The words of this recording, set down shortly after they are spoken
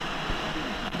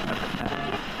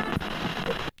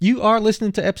You are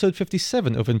listening to episode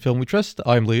 57 of In Film We Trust.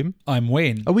 I'm Liam. I'm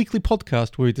Wayne. A weekly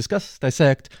podcast where we discuss,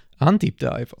 dissect, and deep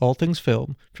dive all things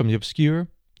film, from the obscure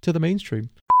to the mainstream.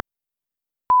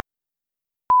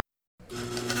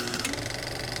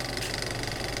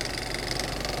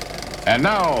 And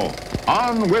now,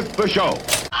 on with the show.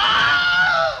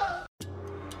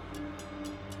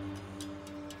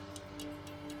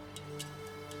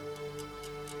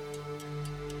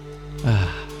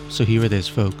 So here it is,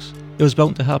 folks. It was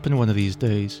bound to happen one of these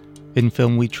days. In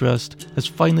Film We Trust has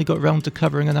finally got round to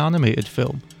covering an animated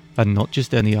film, and not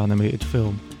just any animated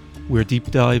film. We're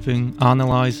deep diving,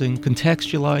 analysing,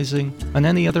 contextualising, and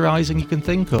any other ising you can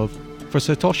think of for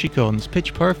Satoshi Kon's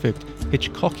pitch-perfect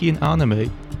Hitchockian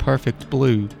anime, Perfect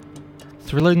Blue.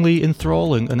 Thrillingly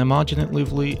enthralling and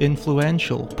imaginatively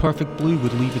influential, Perfect Blue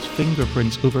would leave its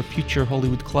fingerprints over future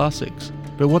Hollywood classics.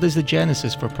 But what is the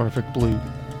genesis for Perfect Blue?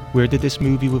 Where did this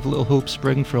movie with little hope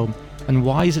spring from? And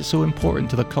why is it so important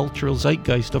to the cultural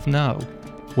zeitgeist of now?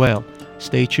 Well,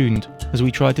 stay tuned as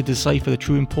we try to decipher the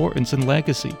true importance and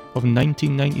legacy of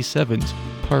 1997's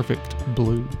Perfect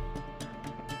Blue.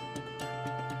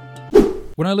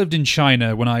 When I lived in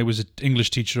China, when I was an English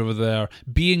teacher over there,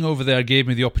 being over there gave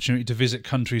me the opportunity to visit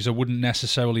countries I wouldn't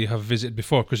necessarily have visited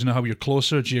before, because you know how you're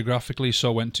closer geographically.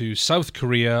 So I went to South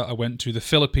Korea, I went to the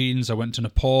Philippines, I went to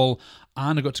Nepal,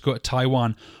 and I got to go to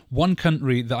Taiwan. One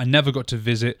country that I never got to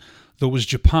visit, though, was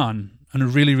Japan. And I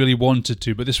really, really wanted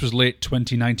to, but this was late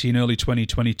 2019, early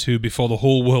 2022, before the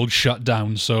whole world shut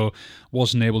down, so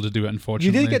wasn't able to do it,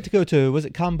 unfortunately. You did get to go to, was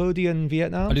it Cambodia and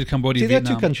Vietnam? I did Cambodia and Vietnam. Vietnam.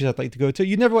 There are two countries I'd like to go to.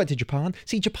 You never went to Japan.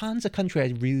 See, Japan's a country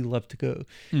I'd really love to go.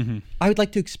 Mm-hmm. I would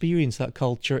like to experience that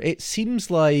culture. It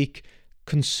seems like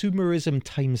consumerism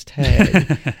times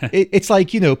 10. It's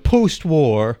like,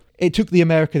 post-war, it took the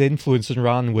American influence and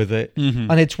ran with it. Mm-hmm.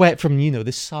 And it's went from,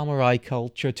 this samurai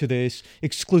culture to this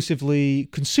exclusively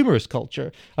consumerist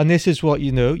culture. And this is what,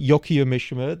 Yukio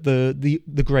Mishima,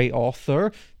 the great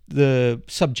author, the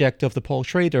subject of the Paul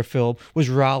Schrader film, was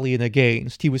rallying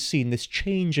against. He was seeing this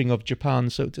changing of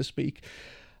Japan, so to speak.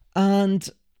 And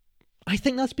I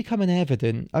think that's becoming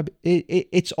evident.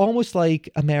 It's almost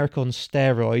like America on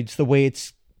steroids, the way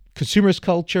it's consumerist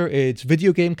culture, it's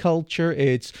video game culture,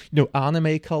 it's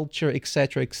anime culture,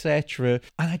 etc., etc.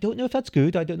 And I don't know if that's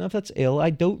good, I don't know if that's ill, I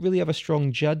don't really have a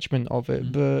strong judgment of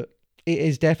it, but it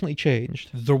is definitely changed.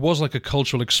 There was like a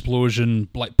cultural explosion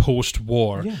like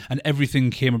post-war, and everything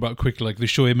came about quickly. Like they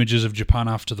show images of Japan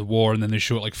after the war, and then they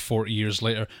show it like 40 years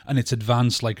later, and it's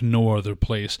advanced like no other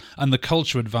place. And the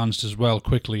culture advanced as well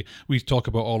quickly. We talk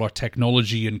about all our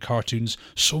technology and cartoons.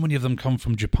 So many of them come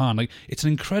from Japan. Like it's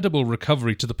an incredible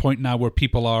recovery to the point now where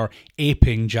people are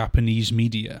aping Japanese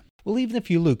media. Well, even if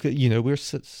you look at, we're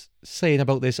saying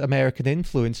about this American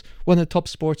influence, one of the top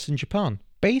sports in Japan,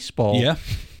 baseball. Yeah.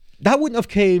 That wouldn't have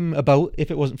came about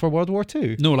if it wasn't for World War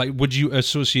II. No, like, would you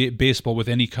associate baseball with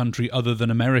any country other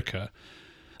than America?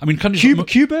 I mean, countries Cuba,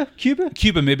 maybe.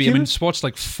 Cuba? I mean, sports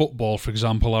like football, for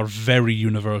example, are very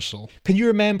universal. Can you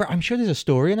remember? I'm sure there's a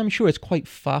story, and I'm sure it's quite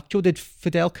factual. Did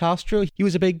Fidel Castro? He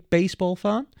was a big baseball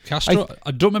fan. Castro? I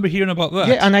don't remember hearing about that.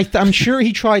 Yeah, and I'm sure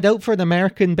he tried out for an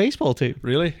American baseball team.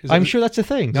 Really? I'm sure that's a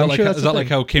thing. Is that like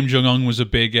how Kim Jong-un was a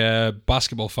big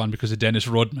basketball fan because of Dennis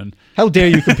Rodman? How dare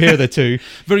you compare the two?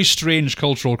 Very strange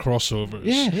cultural crossovers.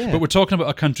 Yeah. But we're talking about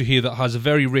a country here that has a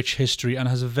very rich history and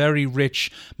has a very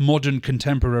rich modern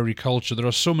contemporary culture. There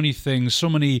are so many things, so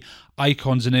many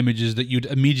icons and images that you'd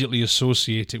immediately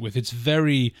associate it with. It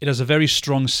has a very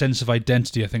strong sense of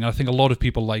identity, I think. I think a lot of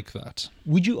people like that.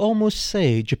 Would you almost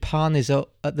say Japan is at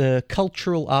the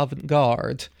cultural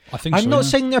avant-garde? I think so. I'm not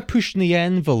saying they're pushing the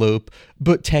envelope,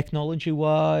 but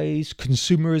technology-wise,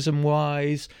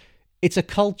 consumerism-wise, it's a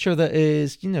culture that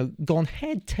is, gone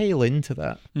head-tail into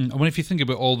that. And if you think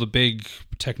about all the big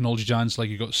technology giants, like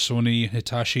you've got Sony,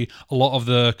 Hitachi, a lot of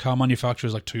the car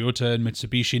manufacturers like Toyota and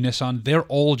Mitsubishi, Nissan, they're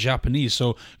all Japanese.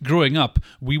 So growing up,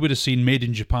 we would have seen made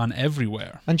in Japan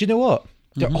everywhere. And you know what?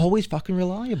 They're always fucking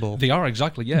reliable. They are,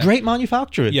 exactly, yeah. Great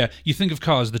manufacturing. Yeah, you think of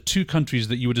cars, the two countries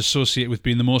that you would associate with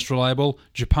being the most reliable,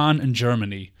 Japan and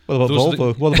Germany. What about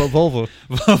Volvo? What about Volvo?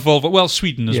 Volvo, well,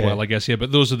 Sweden as well, I guess, yeah,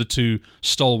 but those are the two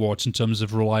stalwarts in terms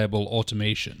of reliable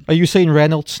automation. Are you saying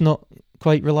Renault's not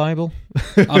quite reliable?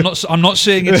 I'm not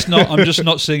saying it's not, I'm just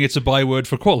not saying it's a byword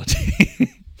for quality.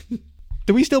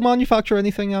 Do we still manufacture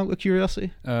anything out of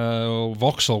curiosity?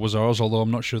 Vauxhall was ours, although I'm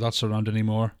not sure that's around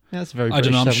anymore. Yeah, that's very I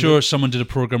don't know, I'm sure someone did a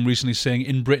programme recently saying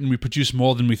in Britain we produce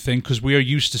more than we think because we are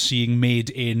used to seeing made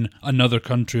in another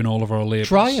country in all of our labels.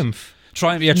 Triumph.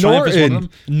 Triumph is one of them.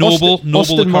 Noble,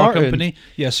 the car Martin. company.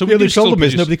 Yeah, so The we do only still problem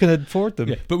is produce. nobody can afford them.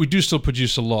 Yeah, but we do still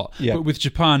produce a lot. Yeah. But with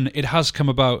Japan, it has come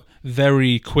about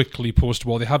very quickly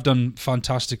post-war. They have done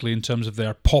fantastically in terms of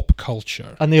their pop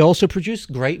culture. And they also produce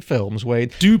great films,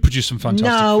 Wade. Do produce some fantastic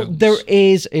Now, films. there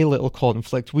is a little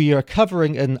conflict. We are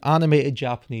covering an animated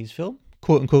Japanese film,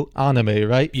 quote-unquote anime,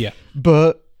 right? Yeah.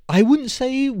 But I wouldn't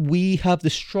say we have the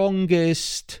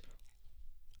strongest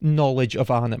knowledge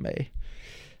of anime.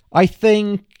 I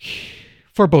think,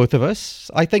 for both of us,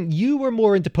 I think you were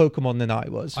more into Pokemon than I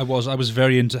was. I was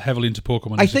very heavily into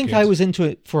Pokemon. I as a think kid. I was into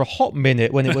it for a hot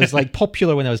minute when it was like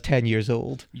popular when I was 10 years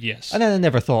old. Yes. And then I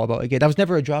never thought about it again. I was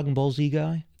never a Dragon Ball Z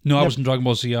guy. No, I wasn't Dragon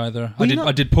Ball Z either. Were you not?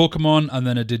 I did Pokemon, and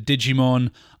then I did Digimon,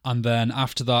 and then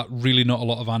after that, really not a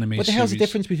lot of anime What the hell's the series.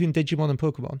 difference between Digimon and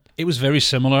Pokemon? It was very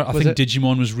similar. I Was think it?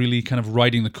 Digimon was really kind of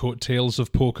riding the coattails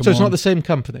of Pokemon. So it's not the same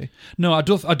company? No, I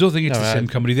don't think it's the Alright. same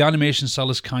company. The animation style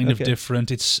is kind of Okay.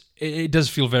 different. It does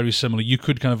feel very similar. You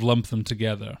could kind of lump them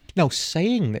together. Now,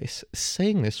 saying this,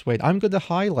 Wade, I'm going to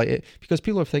highlight it because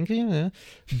people are thinking, yeah.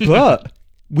 But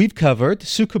we've covered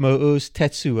Tsukamoto's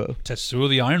Tetsuo. Tetsuo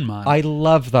the Iron Man. I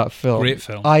love that film. Great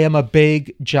film. I am a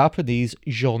big Japanese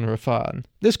genre fan.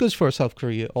 This goes for South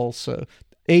Korea also.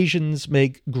 Asians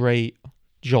make great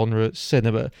genre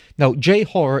cinema. Now,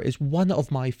 J-horror is one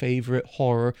of my favorite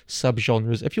horror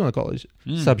subgenres, if you want to call it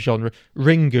subgenre.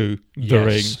 Ringu, The Yes.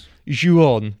 Ring.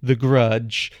 Ju-on, The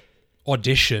Grudge.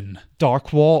 Audition.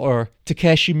 Dark Water,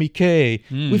 Takeshi Miike.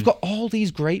 We've got all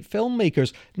these great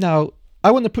filmmakers. Now, I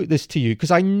want to put this to you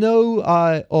because I know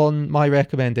on my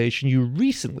recommendation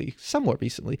you somewhat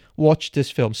recently, watched this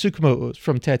film, Tsukamoto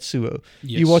from Tetsuo.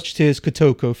 Yes. You watched his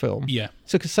Kotoko film. Yeah.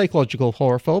 It's a psychological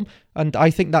horror film, and I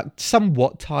think that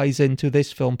somewhat ties into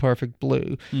this film, Perfect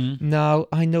Blue. Now,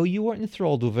 I know you weren't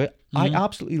enthralled with it. I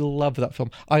absolutely love that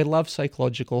film. I love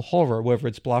psychological horror, whether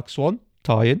it's Black Swan,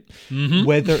 tie-in,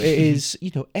 whether it is,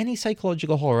 any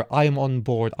psychological horror, I am on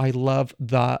board. I love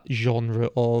that genre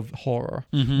of horror.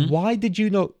 Why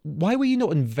were you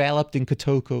not enveloped in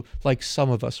Kotoko like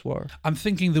some of us were? I'm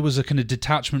thinking there was a kind of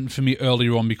detachment for me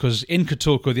earlier on because in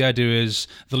Kotoko, the idea is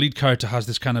the lead character has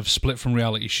this kind of split from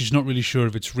reality. She's not really sure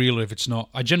if it's real or if it's not.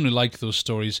 I generally like those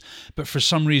stories, but for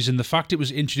some reason, the fact it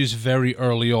was introduced very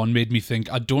early on made me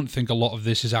think, I don't think a lot of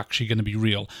this is actually going to be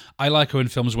real. I like how in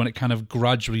films when it kind of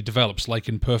gradually develops, like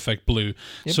in Perfect Blue.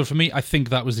 Yep. So for me, I think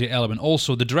that was the element.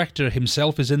 Also, the director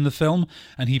himself is in the film,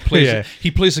 and he plays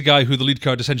a guy who the lead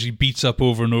character essentially beats up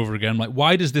over and over again. Like,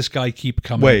 why does this guy keep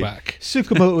coming back?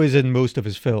 Tsukamoto is in most of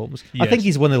his films. Yes. I think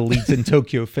he's one of the leads in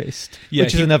Tokyo Fist,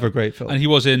 which is another great film. And he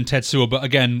was in Tetsuo, but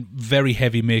again, very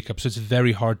heavy makeup, so it's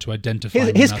very hard to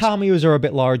identify. His cameos are a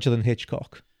bit larger than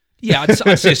Hitchcock. Yeah,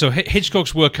 I'd say so.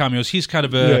 Hitchcock's were cameos. He's kind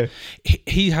of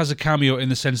he has a cameo in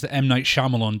the sense that M. Night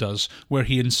Shyamalan does, where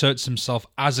he inserts himself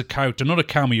as a character, not a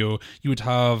cameo. You would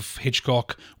have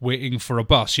Hitchcock waiting for a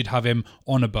bus. You'd have him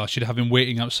on a bus. You'd have him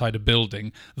waiting outside a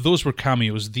building. Those were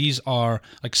cameos. These are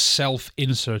like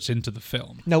self-inserts into the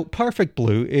film. Now, Perfect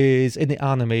Blue is in the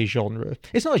anime genre.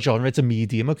 It's not a genre, it's a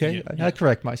medium, okay? I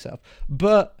correct myself.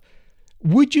 But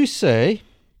would you say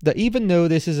that even though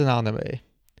this is an anime,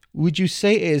 would you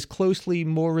say it is closely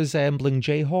more resembling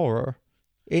J-horror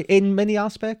in many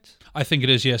aspects? I think it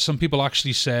is, yes. Some people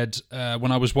actually said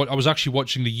when I was actually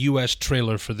watching the US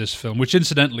trailer for this film, which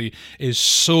incidentally is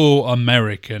so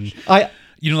American. Like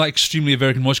extremely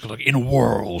American voice, like in a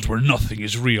world where nothing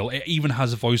is real. It even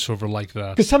has a voiceover like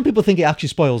that. Because some people think it actually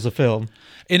spoils the film.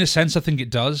 In a sense, I think it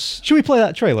does. Should we play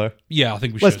that trailer? Yeah, I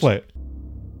think we should. Let's play it.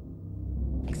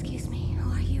 Excuse me, who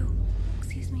are you?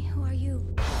 Excuse me, who are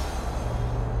you?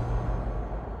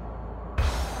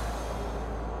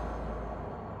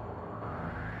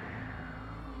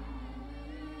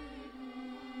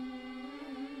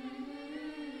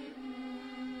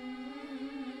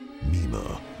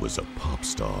 Mima was a pop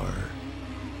star.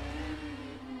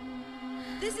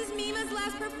 This is Mima's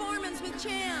last performance with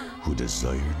Chan. Who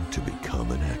desired to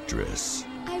become an actress.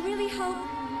 I really hope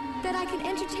that I can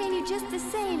entertain you just the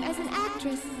same as an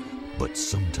actress. But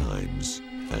sometimes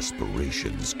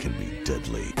aspirations can be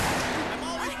deadly. I'm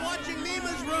always watching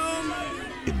Mima's room.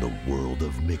 In the world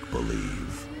of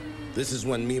make-believe, This is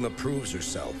when Mima proves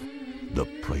herself. the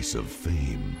price of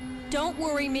fame Don't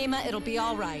worry, Mima, it'll be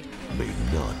all right. may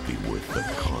not be worth the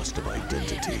cost of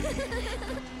identity.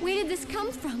 Where did this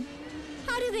come from?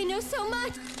 How do they know so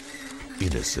much?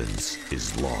 Innocence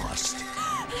is lost.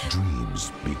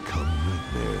 Dreams become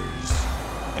nightmares.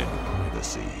 And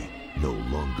privacy no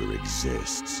longer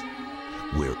exists.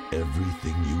 Where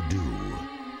everything you do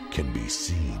can be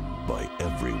seen by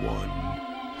everyone.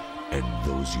 And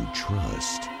those you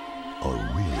trust are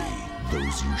really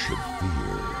those you should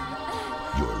fear.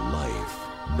 Your life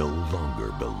no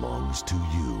longer belongs to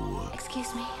you.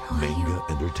 Excuse me, who are Manga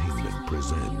you? Entertainment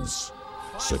presents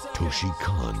Satoshi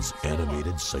Kon's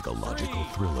animated psychological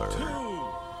thriller,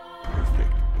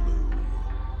 Perfect Blue.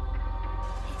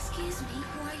 Excuse me,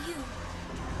 who are you?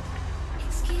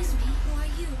 Excuse me, who are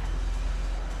you?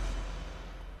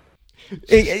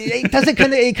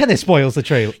 It kind of spoils the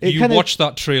trailer. You watch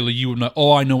that trailer, you would know,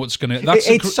 oh, I know what's going to...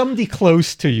 It's somebody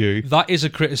close to you. That is a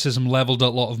criticism levelled at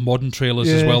a lot of modern trailers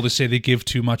as well. They say they give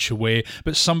too much away.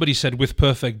 But somebody said with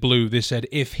Perfect Blue, they said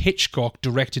if Hitchcock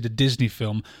directed a Disney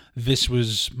film, this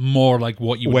was more like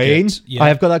what you would get. Yeah. I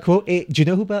have got that quote. Do you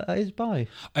know who that is by?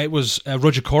 It was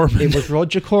Roger Corman. It was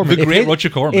Roger Corman. The great Roger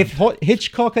Corman. If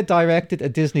Hitchcock had directed a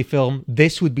Disney film,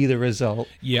 this would be the result.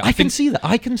 Yeah, I can see that.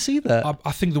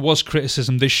 I think there was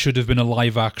criticism. This should have been a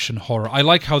live-action horror. I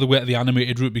like how they went the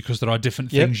animated route because there are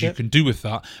different things you can do with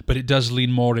that, but it does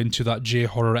lean more into that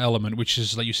J-horror element, which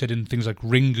is, like you said, in things like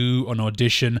Ringu, on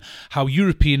Audition, how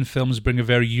European films bring a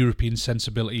very European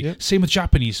sensibility. Yep. Same with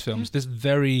Japanese films. This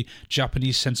very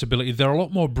Japanese sensibility. They're a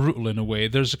lot more brutal in a way.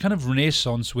 There's a kind of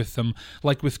renaissance with them,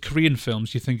 like with Korean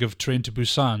films. You think of Train to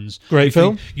Busan's. Great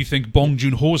film. You think Bong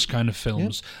Joon-ho's kind of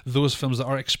films. Yep. Those films that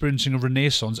are experiencing a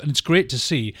renaissance, and it's great to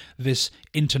see this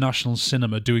international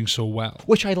cinema doing so well.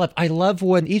 Which I love. I love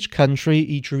when each country,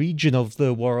 each region of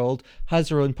the world has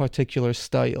their own particular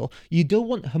style. You don't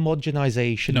want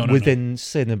homogenization within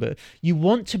cinema. You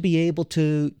want to be able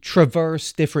to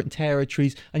traverse different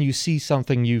territories and you see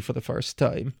something new for the first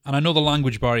time. And I know the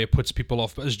language barrier puts people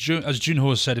off, but as Joon-ho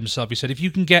has said himself, he said, if you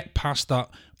can get past that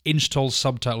inch-tall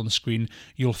subtitle on the screen,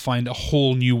 you'll find a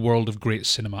whole new world of great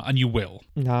cinema, and you will.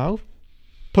 Now,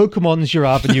 Pokemon's your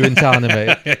avenue into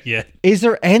anime. Yeah. Is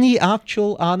there any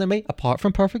actual anime, apart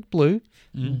from Perfect Blue,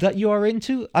 that you are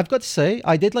into? I've got to say,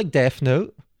 I did like Death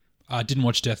Note. I didn't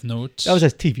watch Death Note. That was a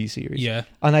TV series. Yeah.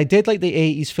 And I did like the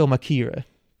 80s film Akira.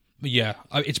 Yeah,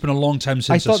 it's been a long time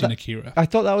since I've seen Akira. I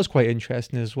thought that was quite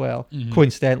interesting as well. Mm-hmm.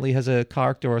 Coincidentally, has a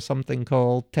character or something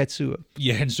called Tetsuo.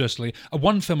 Yeah, interestingly.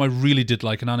 One film I really did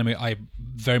like, an anime I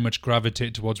very much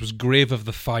gravitated towards, was Grave of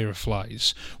the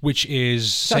Fireflies, which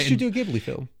is... That's a Studio Ghibli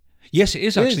film. Yes, it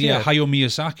is actually, Hayao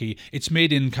Miyazaki. It's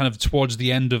made in kind of towards the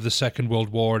end of the Second World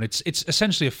War, and it's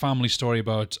essentially a family story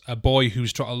about a boy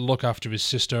who's trying to look after his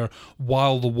sister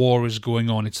while the war is going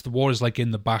on. The war is like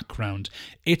in the background.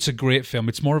 It's a great film.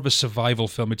 It's more of a survival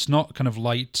film. It's not kind of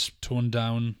light, toned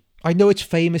down. I know it's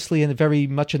famously and very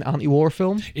much an anti-war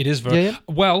film. It is very...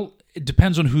 Well... It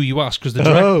depends on who you ask, because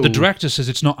the director says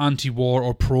it's not anti-war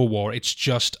or pro-war, it's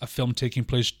just a film taking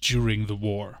place during the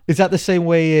war. Is that the same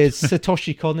way as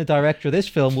Satoshi Kon, the director of this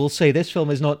film, will say this film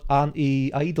is not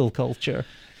anti-idol culture?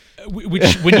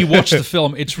 Which, when you watch the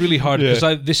film, it's really hard,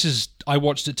 because I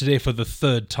watched it today for the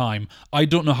third time. I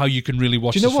don't know how you can really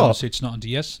watch this film and say it's not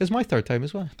anti-yes. It was my third time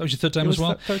as well. That was your third time as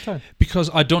well? Third time. Because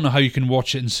I don't know how you can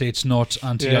watch it and say it's not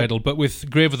anti-idol. But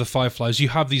with Grave of the Fireflies, you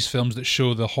have these films that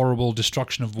show the horrible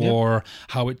destruction of war,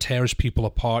 how it tears people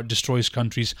apart, destroys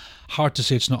countries. Hard to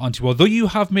say it's not anti-war. Though you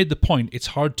have made the point, it's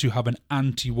hard to have an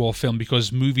anti-war film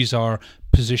because movies are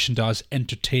positioned as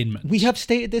entertainment. We have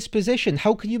stated this position.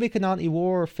 How can you make an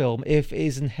anti-war film if it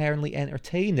is inherently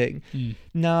entertaining?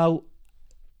 Now,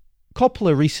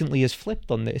 Coppola recently has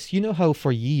flipped on this. You know how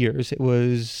for years it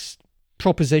was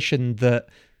propositioned that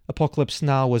Apocalypse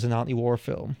Now was an anti-war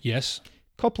film? Yes.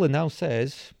 Coppola now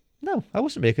says, no, I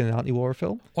wasn't making an anti-war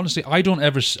film. Honestly, I didn't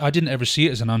ever see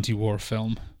it as an anti-war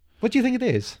film. What do you think it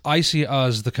is? I see it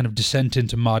as the kind of descent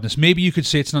into madness. Maybe you could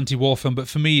say it's an anti-war film, but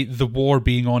for me, the war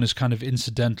being on is kind of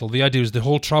incidental. The idea is the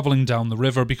whole travelling down the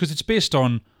river, because it's based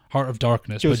on Heart of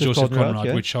Darkness by Joseph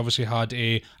Conrad, which obviously had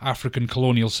a African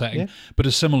colonial setting. But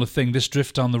a similar thing, this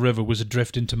drift down the river was a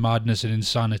drift into madness and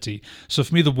insanity. So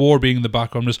for me, the war being in the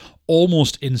background was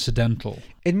almost incidental.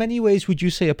 In many ways, would you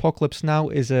say Apocalypse Now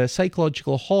is a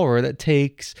psychological horror that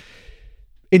takes...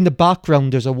 In the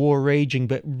background, there's a war raging,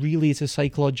 but really it's a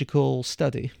psychological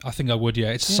study? I think I would, yeah.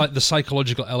 It's the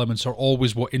psychological elements are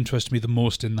always what interest me the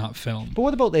most in that film. But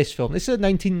what about this film? This is a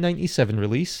 1997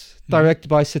 release, directed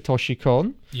by Satoshi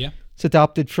Kon. Yeah. It's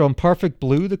adapted from Perfect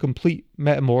Blue, The Complete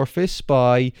Metamorphosis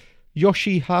by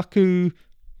Yoshihaku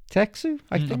Tetsu,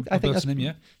 I think that's the name,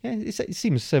 yeah. Yeah, it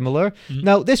seems similar.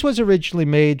 Now, this was originally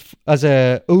made as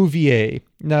a OVA.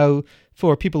 Now,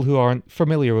 for people who aren't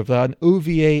familiar with that, an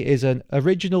OVA is an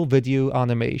original video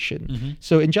animation.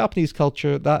 So in Japanese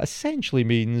culture, that essentially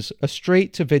means a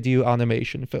straight-to-video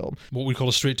animation film. What we call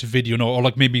a straight-to-video, or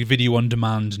like maybe video on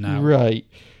demand now. Right.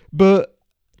 But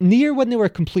near when they were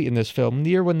completing this film,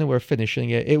 near when they were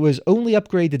finishing it, it was only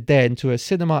upgraded then to a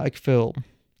cinematic film.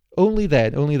 Only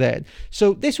then.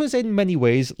 So this was in many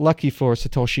ways lucky for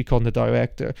Satoshi Kon, the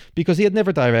director, because he had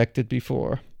never directed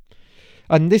before.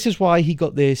 And this is why he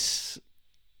got this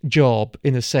job,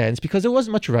 in a sense, because there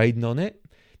wasn't much riding on it.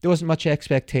 There wasn't much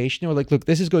expectation. They were like, look,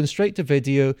 this is going straight to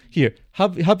video. Here,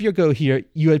 have your go here.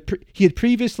 He had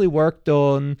previously worked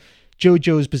on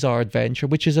JoJo's Bizarre Adventure,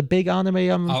 which is a big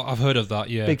anime. I've heard of that,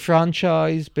 yeah. Big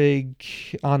franchise, big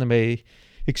anime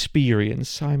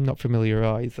experience. I'm not familiar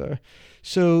either.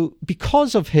 So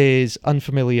because of his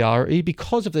unfamiliarity,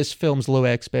 because of this film's low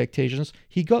expectations,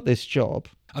 he got this job.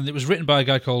 And it was written by a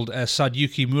guy called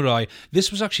Sadayuki Murai.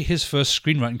 This was actually his first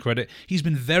screenwriting credit. He's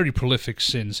been very prolific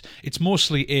since. It's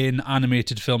mostly in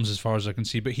animated films as far as I can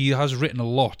see, but he has written a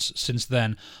lot since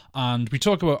then. And we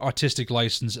talk about artistic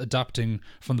license adapting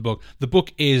from the book. The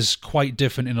book is quite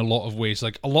different in a lot of ways.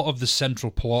 Like, a lot of the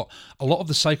central plot, a lot of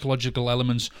the psychological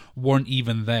elements weren't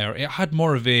even there. It had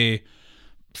more of a,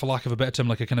 for lack of a better term,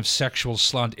 like a kind of sexual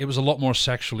slant. It was a lot more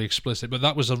sexually explicit, but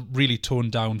that was a really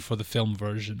toned down for the film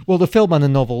version. Well, the film and the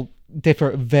novel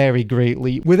differ very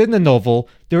greatly. Within the novel,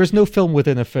 there is no film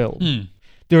within a film.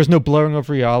 There is no blurring of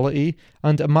reality,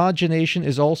 and imagination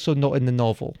is also not in the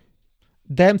novel.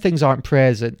 Them things aren't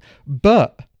present.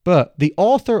 But the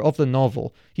author of the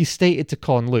novel, he stated to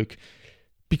Kon, look,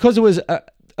 because it was...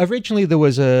 originally, there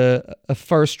was a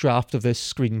first draft of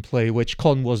this screenplay, which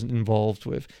Kon wasn't involved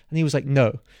with. And he was like,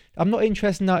 no, I'm not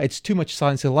interested in that. It's too much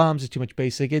Silence of the Lambs. It's too much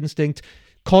Basic Instinct.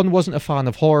 Kon wasn't a fan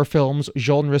of horror films,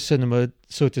 genre cinema,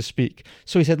 so to speak.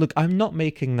 So he said, look, I'm not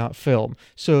making that film.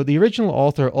 So the original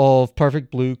author of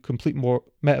Perfect Blue, Complete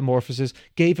Metamorphosis,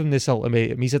 gave him this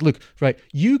ultimatum. He said, look, right,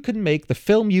 you can make the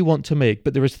film you want to make,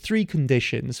 but there is 3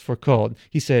 conditions for Kon.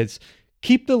 He says,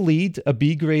 keep the lead a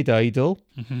B-grade idol.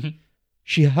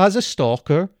 She has a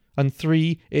stalker, and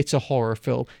 3, it's a horror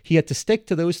film. He had to stick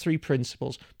to those 3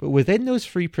 principles, but within those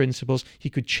 3 principles, he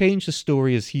could change the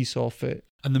story as he saw fit.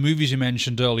 And the movies you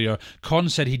mentioned earlier, Kon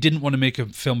said he didn't want to make a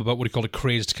film about what he called a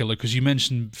crazed killer, because you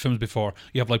mentioned films before.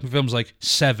 You have like films like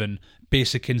Seven,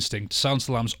 Basic Instinct, Silence of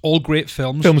the Lambs, all great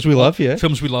films. Films we love, yeah.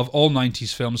 Films we love, all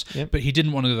 90s films. Yep. But he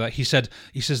didn't want to do that. He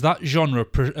says that genre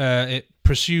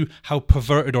pursue how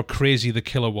perverted or crazy the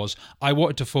killer was. I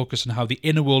wanted to focus on how the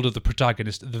inner world of the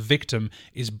protagonist, the victim,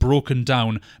 is broken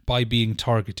down by being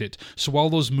targeted. So while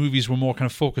those movies were more kind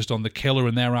of focused on the killer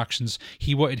and their actions,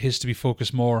 he wanted his to be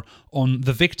focused more on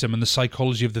the victim and the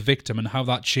psychology of the victim and how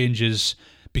that changes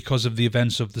because of the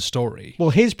events of the story.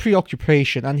 Well, his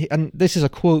preoccupation, and this is a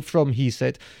quote from, he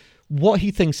said, what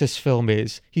he thinks this film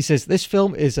is. He says, this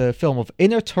film is a film of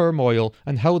inner turmoil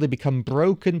and how they become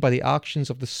broken by the actions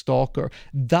of the stalker.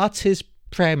 That's his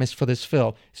premise for this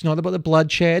film. It's not about the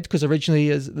bloodshed, because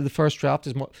originally the first draft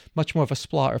is much more of a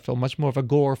splatter film, much more of a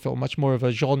gore film, much more of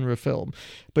a genre film.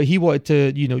 But he wanted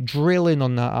to, drill in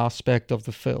on that aspect of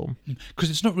the film. Because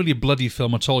it's not really a bloody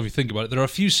film at all if you think about it. There are a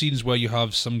few scenes where you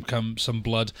have some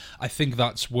blood. I think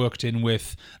that's worked in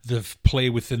with the play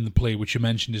within the play, which you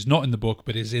mentioned is not in the book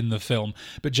but is in the film.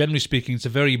 But generally speaking, it's a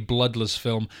very bloodless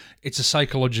film. It's a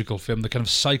psychological film, the kind of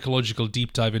psychological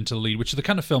deep dive into the lead, which are the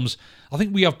kind of films, I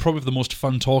think we have probably the most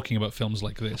fun talking about films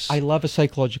like this. I love a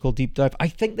psychological deep dive. I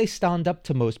think they stand up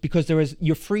to most because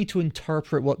you're free to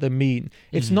interpret what they mean.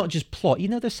 It's not just plot.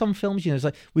 There's some films, it's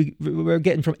like we're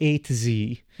getting from A to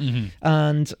Z.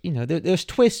 And, there's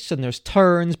twists and there's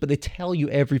turns, but they tell you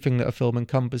everything that a film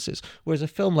encompasses. Whereas a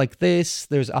film like this,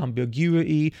 there's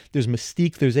ambiguity, there's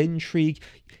mystique, there's intrigue.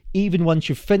 Even once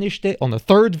you've finished it on a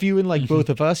third viewing, like both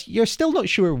of us, you're still not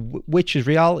sure which is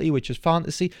reality, which is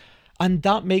fantasy. And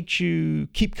that makes you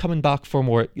keep coming back for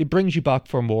more. It brings you back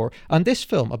for more. And this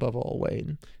film, above all,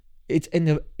 Wayne,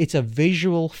 it's a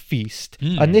visual feast.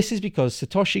 And this is because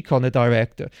Satoshi Kon, the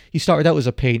director, he started out as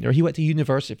a painter. He went to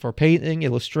university for painting,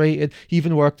 illustrated. He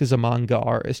even worked as a manga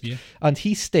artist. Yeah. And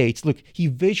he states, look, he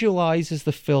visualizes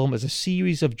the film as a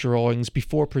series of drawings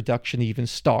before production even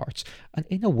starts. And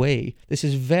in a way, this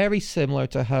is very similar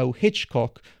to how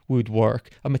Hitchcock would work.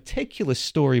 A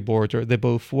meticulous storyboarder they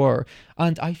both were.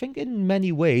 And I think in many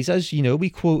ways, as we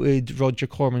quoted Roger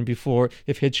Corman before,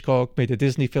 if Hitchcock made a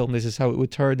Disney film, this is how it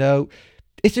would turn out.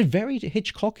 It's a very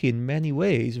Hitchcockian in many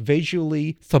ways,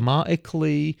 visually,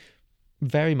 thematically,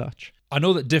 very much. I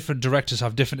know that different directors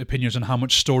have different opinions on how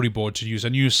much storyboard to use. I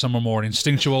knew some are more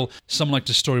instinctual, some like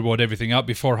to storyboard everything out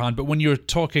beforehand, but when you're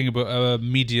talking about a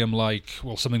medium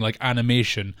something like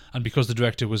animation, and because the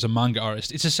director was a manga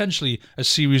artist, it's essentially a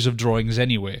series of drawings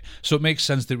anyway, so it makes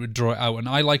sense that it would draw it out, and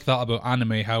I like that about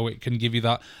anime, how it can give you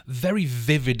that very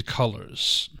vivid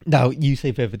colours. Now, you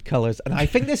say vivid colours, and I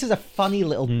think this is a funny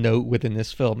little note within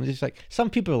this film. It's just like, some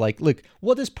people are like, look,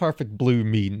 what does perfect blue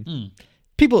mean?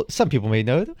 Some people may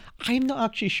know. I'm not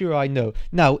actually sure I know.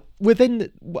 Now,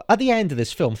 at the end of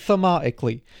this film,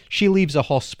 thematically, she leaves a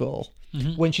hospital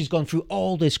when she's gone through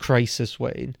all this crisis,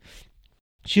 Wayne.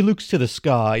 She looks to the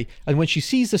sky, and when she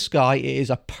sees the sky, it is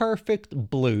a perfect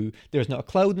blue. There's not a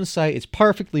cloud in sight. It's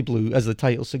perfectly blue, as the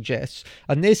title suggests.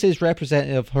 And this is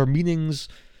representative of her meaning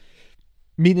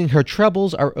her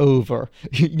troubles are over.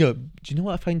 Do you know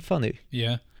what I find funny?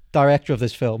 Yeah. Director of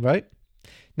this film, right?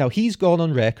 Now, he's gone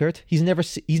on record. He's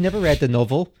never read the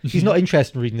novel. He's not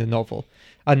interested in reading the novel.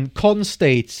 And Kon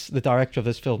states, the director of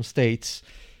this film states,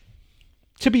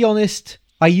 to be honest,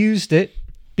 I used it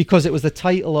because it was the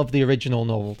title of the original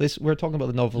novel. We're talking about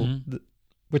the novel.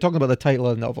 We're talking about the title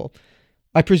of the novel.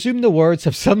 I presume the words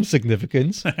have some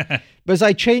significance, but as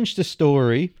I changed the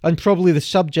story, and probably the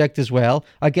subject as well,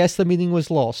 I guess the meaning was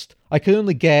lost. I can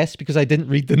only guess because I didn't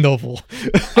read the novel.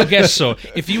 I guess so.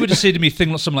 If you were to say to me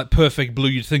something like perfect blue,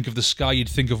 you'd think of the sky, you'd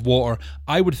think of water.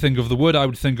 I would think of the word I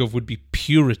would think of would be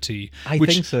purity.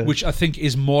 Think so. Which I think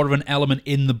is more of an element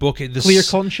in the book. Clear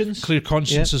conscience. Clear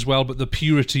conscience as well, but the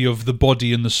purity of the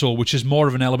body and the soul, which is more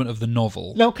of an element of the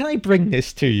novel. Now, can I bring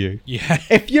this to you? Yeah.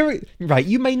 If you're... Right,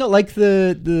 you may not like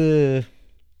the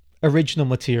original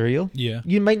material. Yeah.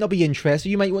 You might not be interested.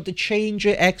 You might want to change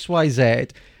it, X, Y, Z.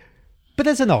 But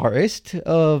as an artist,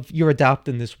 you're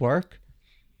adapting this work,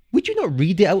 would you not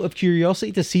read it out of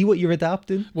curiosity to see what you're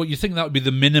adapting? Well, you think that would be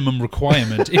the minimum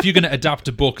requirement. If you're going to adapt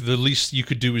a book, the least you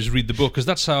could do is read the book, because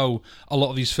that's how a lot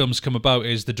of these films come about,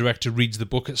 is the director reads the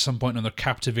book at some point and they're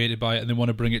captivated by it and they want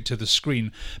to bring it to the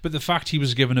screen. But the fact he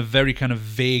was given a very kind of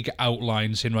vague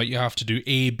outline saying, right, you have to do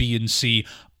A, B, and C.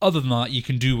 Other than that, you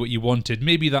can do what you wanted.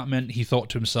 Maybe that meant he thought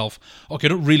to himself, okay, I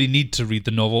don't really need to read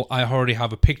the novel. I already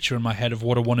have a picture in my head of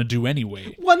what I want to do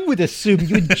anyway. One would assume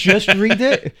you would just read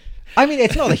it. I mean,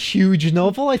 it's not a huge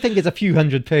novel. I think it's a few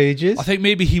hundred pages. I think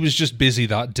maybe he was just busy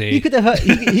that day. He could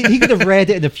have read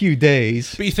it in a few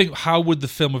days. But you think, how would the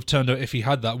film have turned out if he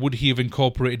had that? Would he have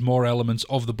incorporated more elements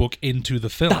of the book into the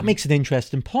film? That makes an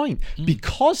interesting point.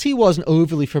 Because he wasn't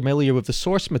overly familiar with the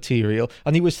source material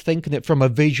and he was thinking it from a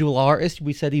visual artist,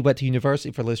 we said he went to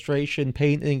university for illustration,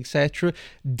 painting, etc.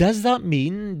 Does that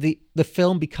mean the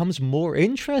film becomes more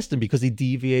interesting because he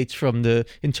deviates from the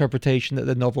interpretation that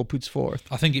the novel puts forth?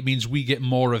 I think it means we get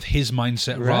more of his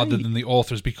mindset rather than the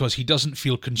author's, because he doesn't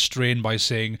feel constrained by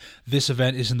saying this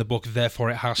event is in the book, therefore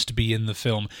it has to be in the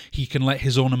film. He can let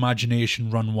his own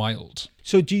imagination run wild.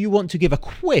 So do you want to give a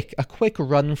quick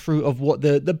run through of what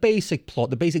the basic plot,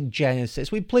 the basic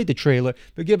genesis? We played the trailer,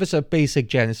 but give us a basic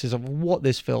genesis of what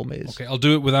this film is. Okay, I'll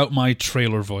do it without my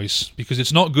trailer voice because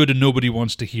it's not good and nobody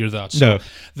wants to hear that. So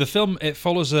the film, it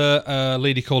follows a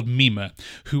lady called Mima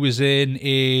who is in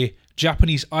a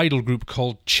Japanese idol group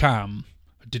called Cham.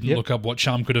 I didn't look up what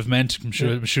Cham could have meant. I'm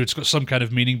sure it's got some kind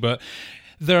of meaning, but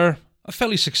they're a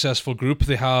fairly successful group.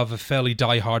 They have a fairly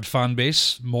die-hard fan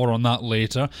base. More on that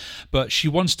later. But she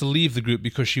wants to leave the group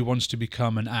because she wants to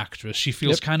become an actress. She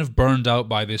feels kind of burned out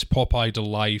by this pop idol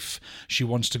life. She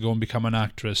wants to go and become an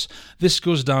actress. This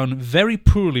goes down very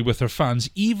poorly with her fans.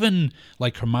 Even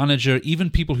like her manager, even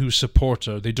people who support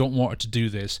her, they don't want her to do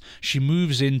this. She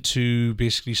moves into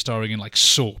basically starring in like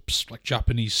soaps, like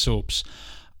Japanese soaps.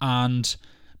 And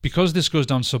because this goes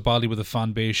down so badly with the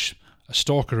fan base, a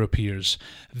stalker appears.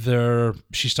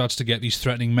 She starts to get these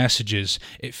threatening messages.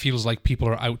 It feels like people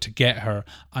are out to get her,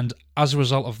 and as a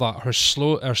result of that, her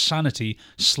sanity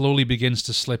slowly begins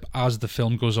to slip as the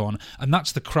film goes on, and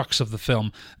that's the crux of the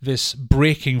film. This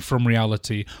breaking from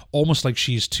reality, almost like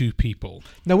she's two people.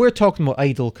 Now we're talking about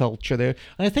idol culture there,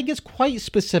 and I think it's quite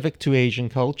specific to Asian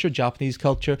culture, Japanese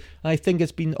culture. And I think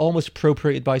it's been almost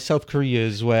appropriated by South Korea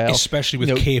as well, especially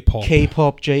with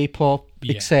K-pop, J-pop.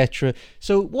 Etc.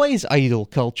 So what is idol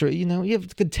culture? You have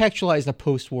to contextualize the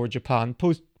post-war Japan.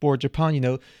 Post-war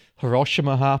Japan,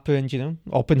 Hiroshima happened,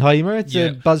 Oppenheimer, it's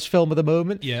a buzz film at the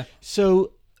moment. Yeah.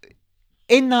 So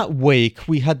in that wake,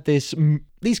 we had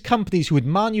these companies who would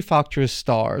manufacture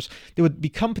stars. There would be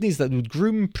companies that would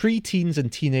groom preteens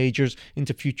and teenagers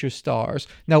into future stars.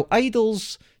 Now,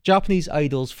 idols, Japanese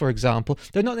idols, for example,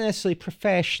 they're not necessarily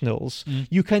professionals.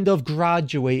 You kind of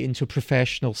graduate into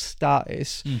professional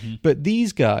status. But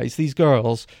these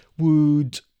girls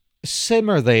would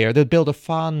simmer there. They'd build a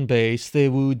fan base. They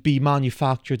would be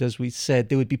manufactured, as we said.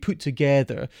 They would be put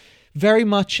together. Very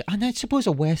much, and I suppose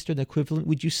a Western equivalent,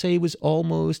 would you say, was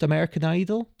almost American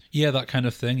Idol? Yeah, that kind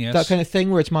of thing, yes. That kind of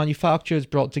thing where it's manufactured, it's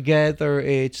brought together,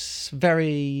 it's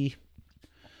very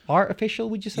artificial,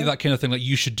 would you say? Yeah, that kind of thing, like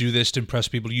you should do this to impress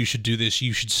people, you should do this,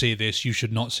 you should say this, you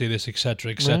should not say this,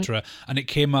 etc., etc. Right. And it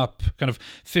came up kind of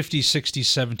 50s, 60s,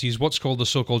 70s, what's called the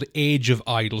so-called age of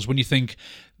idols, when you think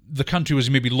the country was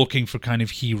maybe looking for kind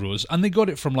of heroes, and they got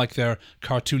it from like their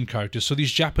cartoon characters. So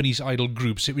these Japanese idol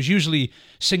groups, it was usually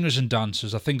singers and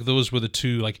dancers. I think those were the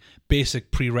two like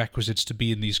basic prerequisites to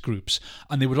be in these groups,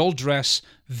 and they would all dress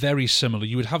very similar.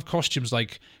 You would have costumes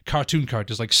like cartoon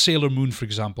characters like Sailor Moon, for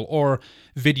example, or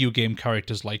video game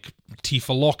characters like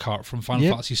Tifa Lockhart from Final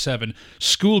Fantasy VII.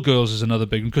 Schoolgirls is another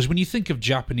big one, because when you think of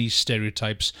Japanese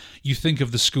stereotypes, you think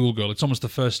of the schoolgirl. It's almost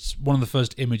one of the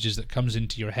first images that comes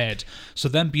into your head. So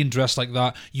them being dressed like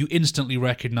that, you instantly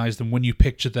recognize them when you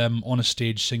picture them on a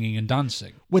stage singing and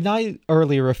dancing. When I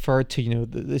earlier referred to,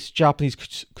 this Japanese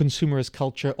consumerist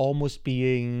culture almost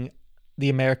being the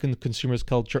American consumerist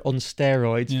culture on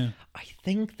steroids, I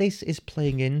think this is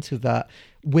playing into that.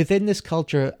 Within this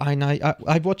culture, and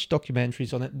I've watched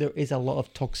documentaries on it, there is a lot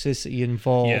of toxicity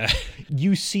involved. Yeah.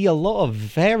 You see a lot of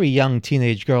very young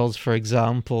teenage girls, for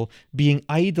example, being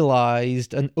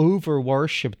idolized and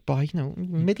over-worshipped by,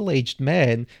 middle-aged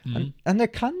men. And there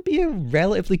can be a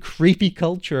relatively creepy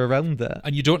culture around that.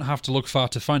 And you don't have to look far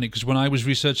to find it, because when I was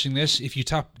researching this, if you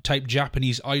type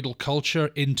Japanese idol culture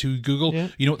into Google,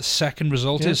 you know what the second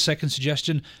result is? Second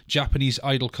suggestion, Japanese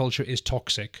idol culture is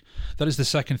toxic. That is the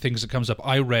second thing that comes up.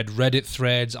 I read Reddit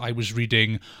threads, I was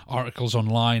reading articles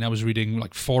online, I was reading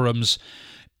like forums.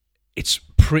 It's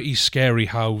pretty scary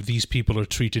how these people are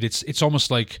treated. It's almost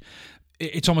like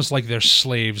they're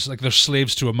slaves. Like they're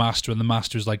slaves to a master, and the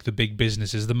master's like the big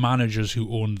businesses, the managers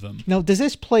who own them. Now, does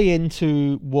this play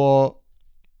into what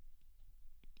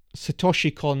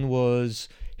Satoshi Kon was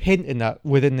hinting at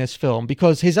within this film?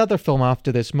 Because his other film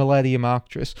after this, Millennium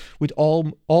Actress, would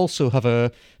also have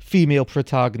a female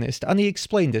protagonist. And he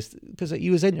explained this because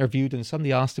he was interviewed and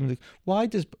somebody asked him, why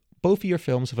does both of your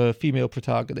films have a female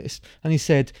protagonist? And he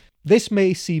said, this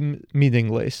may seem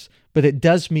meaningless, but it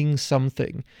does mean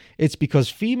something. It's because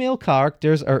female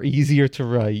characters are easier to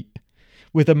write.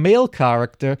 With a male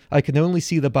character, I can only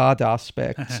see the bad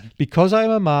aspects. Because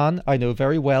I'm a man, I know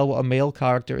very well what a male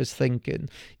character is thinking.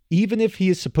 Even if he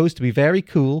is supposed to be very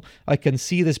cool, I can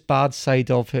see this bad side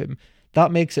of him. That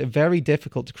makes it very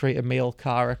difficult to create a male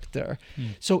character.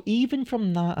 So even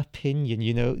from that opinion,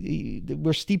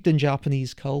 we're steeped in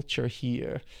Japanese culture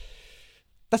here.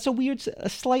 That's a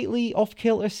slightly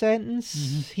off-kilter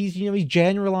sentence. He's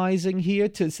generalizing here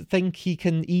to think he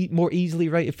can more easily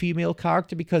write a female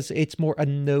character because it's more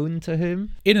unknown to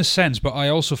him. In a sense, but I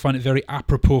also find it very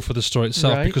apropos for the story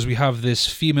itself, because we have this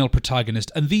female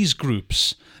protagonist, and these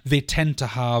groups, they tend to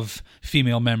have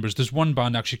female members. There's one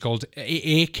band actually called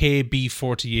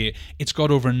AKB48. It's got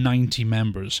over 90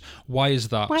 members. Why is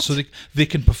that? What? So they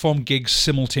can perform gigs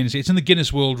simultaneously. It's in the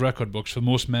Guinness World Record books for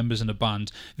most members in a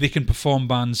band. They can perform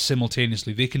bands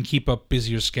simultaneously. They can keep up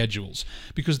busier schedules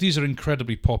because these are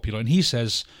incredibly popular. And he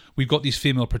says, we've got these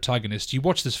female protagonists. You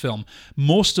watch this film,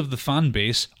 most of the fan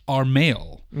base are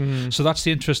male. So that's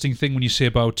the interesting thing when you say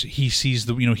about he sees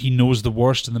he knows the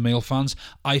worst in the male fans.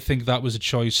 I think that was a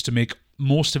choice to make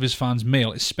most of his fans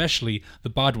male, especially the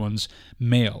bad ones,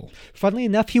 male. Funnily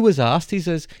enough, he was asked, he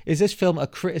says, is this film a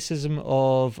criticism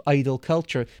of idol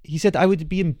culture? He said, I would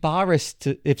be embarrassed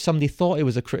if somebody thought it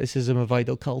was a criticism of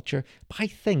idol culture. But I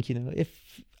think,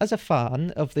 if as a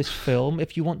fan of this film,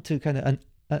 if you want to kind of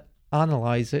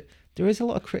analyse it, there is a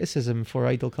lot of criticism for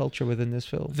idol culture within this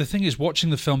film. The thing is, watching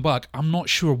the film back, I'm not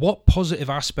sure what positive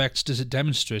aspects does it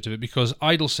demonstrate of it, because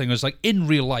idol singers, like in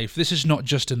real life, this is not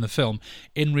just in the film,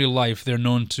 in real life they're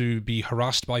known to be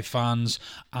harassed by fans,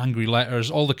 angry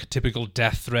letters, all the typical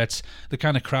death threats, the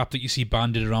kind of crap that you see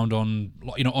bandied around on,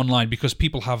 online, because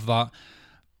people have that,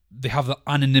 they have that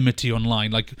anonymity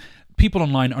online. Like, people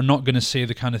online are not going to say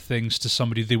the kind of things to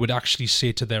somebody they would actually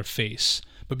say to their face.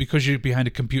 But because you're behind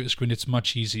a computer screen, it's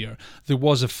much easier. There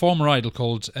was a former idol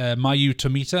called Mayu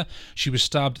Tomita. She was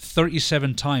stabbed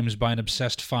 37 times by an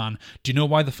obsessed fan. Do you know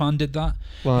why the fan did that?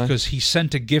 Why? Because he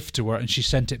sent a gift to her and she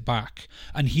sent it back.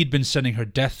 And he'd been sending her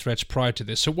death threats prior to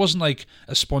this. So it wasn't like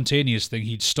a spontaneous thing.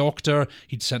 He'd stalked her,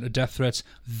 he'd sent her death threats,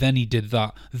 then he did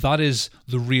that. That is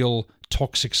the real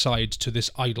toxic side to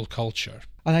this idol culture.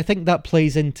 And I think that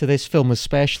plays into this film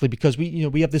especially because we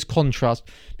have this contrast,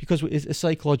 because it's a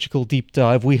psychological deep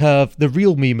dive. We have the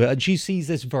real Mima and she sees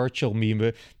this virtual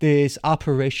Mima, this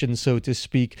apparition, so to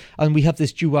speak, and we have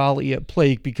this duality at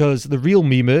play because the real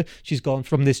Mima, she's gone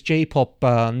from this J-pop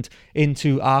band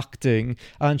into acting,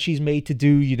 and she's made to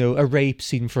do, a rape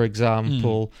scene, for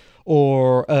example,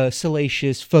 or a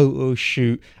salacious photo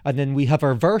shoot, and then we have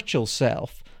our virtual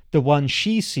self, the one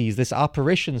she sees, this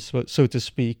apparition, so to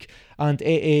speak, and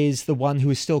it is the one who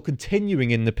is still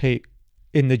continuing in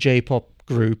the J-pop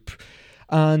group.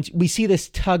 And we see this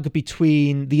tug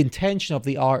between the intention of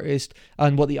the artist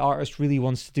and what the artist really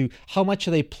wants to do. How much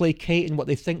are they placating what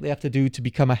they think they have to do to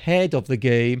become ahead of the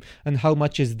game, and how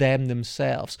much is them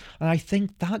themselves? And I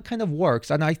think that kind of works.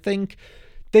 And I think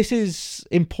this is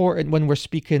important when we're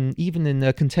speaking, even in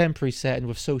a contemporary setting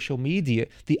with social media.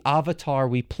 The avatar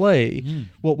we play,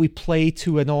 what we play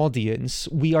to an audience,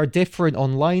 we are different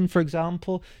online, for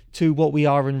example, to what we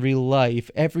are in real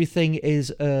life. Everything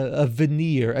is a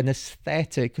veneer, an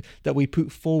aesthetic that we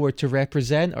put forward to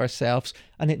represent ourselves,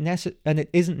 and it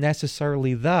isn't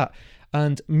necessarily that.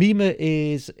 And Mima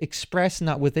is expressing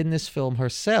that within this film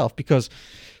herself, because,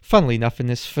 funnily enough, in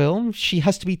this film, she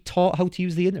has to be taught how to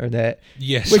use the internet.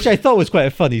 Yes. Which I thought was quite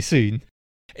a funny scene.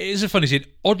 It is a funny scene.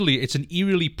 Oddly, it's an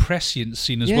eerily prescient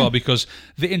scene as well, because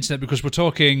the internet, because we're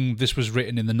talking, this was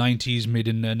written in the 90s, made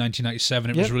in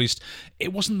 1997, it was released.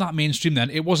 It wasn't that mainstream then.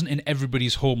 It wasn't in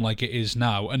everybody's home like it is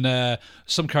now. And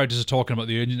some characters are talking about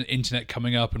the internet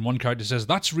coming up, and one character says,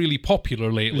 that's really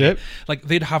popular lately. Yep. Like,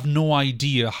 they'd have no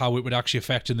idea how it would actually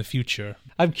affect in the future.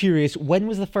 I'm curious, when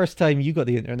was the first time you got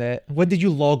the internet? When did you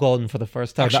log on for the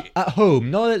first time? Actually, at home,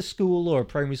 not at school or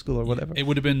primary school or whatever. It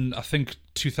would have been, I think,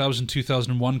 2000,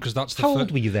 2001, because that's the How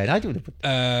old were you then? I don't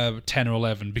know. 10 or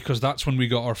 11, because that's when we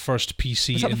got our first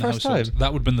PC Was that in the the first household. time?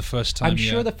 That would have been the first time. I'm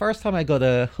sure the first time I got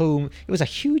a home, it was a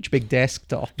huge big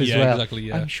desktop as well. Yeah, exactly,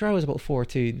 yeah. I'm sure I was about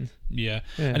 14. Yeah,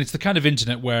 and it's the kind of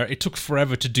internet where it took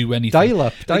forever to do anything.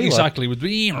 Dial-up. Exactly, with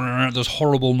those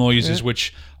horrible noises,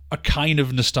 which are kind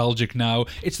of nostalgic now.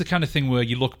 It's the kind of thing where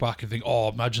you look back and think, oh,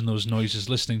 imagine those noises,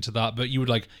 listening to that, but you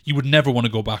would never want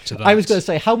to go back to that. I was going to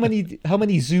say, how many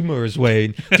Zoomers,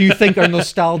 Wayne, do you think are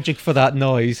nostalgic for that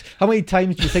noise? How many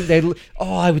times do you think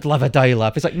I would love a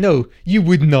dial-up? It's like, no, you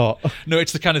would not. No,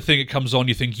 it's the kind of thing, it comes on,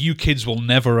 you think, you kids will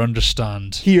never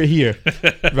understand. Here.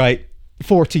 Right.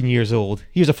 14 years old.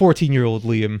 He was a 14-year-old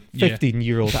Liam,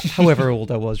 15-year-old, however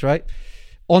old I was, right?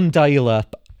 On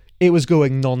dial-up, it was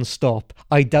going non-stop.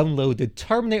 I downloaded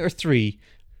Terminator 3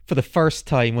 for the first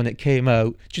time when it came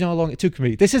out. Do you know how long it took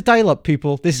me? This is dial-up,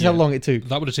 people. This is how long it took.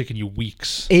 That would have taken you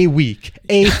weeks. A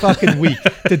fucking week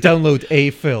to download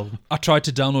a film. I tried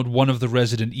to download one of the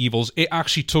Resident Evils. It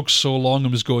actually took so long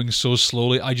and was going so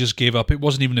slowly, I just gave up. It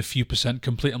wasn't even a few percent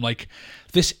complete. I'm like,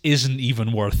 this isn't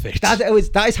even worth it. That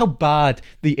is how bad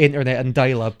the internet and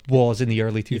dial-up was in the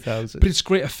early 2000s. But it's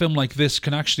great a film like this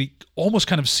can actually almost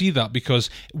kind of see that, because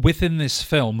within this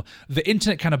film, the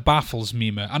internet kind of baffles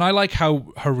Mima. And I like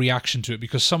how her reaction to it,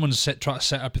 because someone's trying to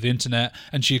set up the internet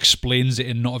and she explains it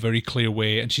in not a very clear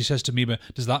way. And she says to Mima,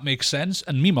 does that make sense?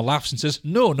 And Mima laughs and says,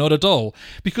 no, not at all.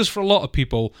 Because for a lot of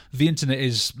people, the internet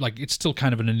is like, it's still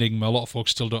kind of an enigma. A lot of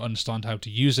folks still don't understand how to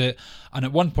use it. And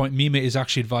at one point, Mima is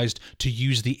actually advised to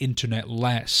use the internet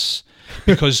less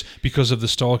because of the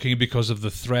stalking and because of the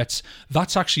threats.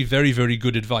 That's actually very, very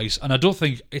good advice. And I don't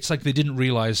think it's like they didn't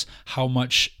realize how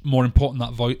much more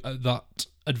important that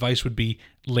advice would be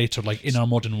later, like in our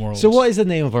modern world. So what is the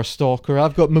name of our stalker?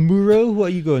 I've got Mamuro. What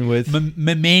are you going with?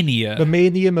 Mamania.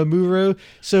 Mamuro.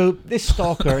 So this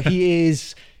stalker, he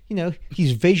is...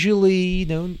 he's visually,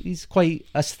 he's quite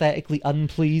aesthetically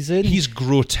unpleasing. He's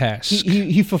grotesque.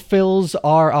 He fulfills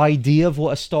our idea of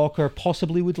what a stalker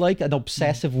possibly would like, an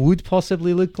obsessive would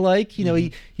possibly look like.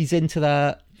 He's into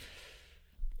that,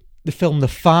 the film The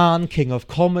Fan, King of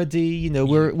Comedy.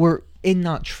 We're in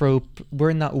that trope, we're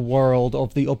in that world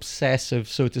of the obsessive,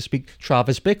 so to speak,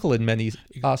 Travis Bickle in many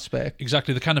aspects.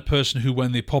 Exactly, the kind of person who,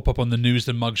 when they pop up on the news,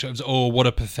 the mugshots, oh, what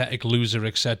a pathetic loser,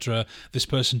 etc. This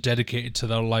person dedicated to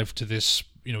their life to this,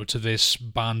 to this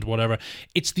band, whatever.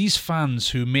 It's these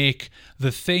fans who make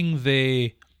the thing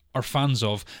they are fans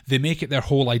of, they make it their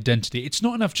whole identity. It's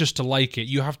not enough just to like it.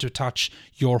 You have to attach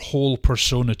your whole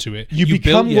persona to it. You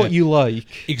become what you like.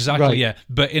 Exactly, right. Yeah.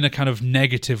 But in a kind of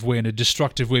negative way, in a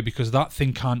destructive way, because that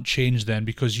thing can't change then,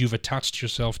 because you've attached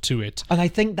yourself to it. And I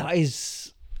think that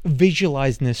is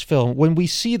visualized in this film. When we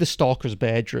see the stalker's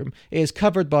bedroom, it is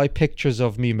covered by pictures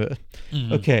of Mima.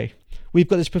 Mm-hmm. Okay, we've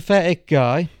got this pathetic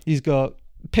guy. He's got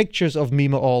pictures of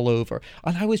Mima all over.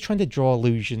 And I was trying to draw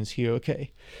illusions here,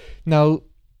 okay? Now,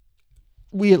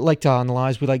 we like to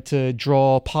analyse, we like to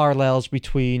draw parallels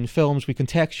between films, we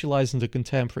contextualise into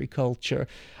contemporary culture.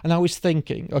 And I was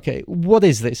thinking, okay, what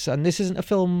is this? And this isn't a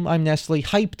film I'm necessarily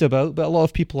hyped about, but a lot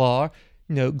of people are.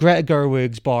 Greta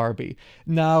Gerwig's Barbie.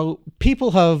 Now,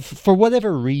 people have, for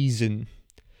whatever reason,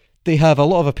 they have a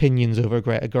lot of opinions over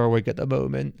Greta Gerwig at the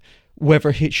moment.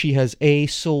 Whether she has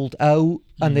sold out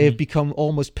and they've become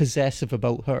almost possessive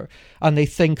about her. And they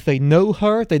think they know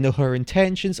her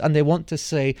intentions, and they want to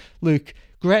say, look,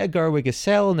 Greta Gerwig is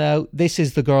selling out. This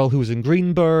is the girl who was in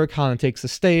Greenberg. Hannah Takes the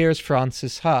Stairs,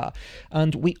 Frances Ha.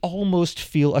 And we almost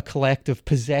feel a collective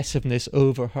possessiveness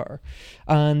over her.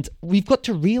 And we've got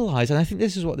to realise, and I think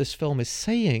this is what this film is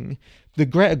saying, the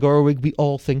Greta Gerwig we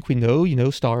all think we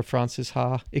know, star of Frances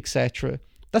Ha, etc.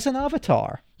 That's an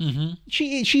avatar. Mm-hmm.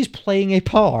 She's playing a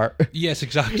part. Yes,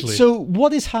 exactly. So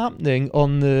what is happening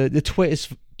on the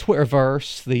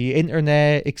Twitterverse, the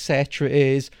internet, etc.,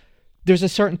 is there's a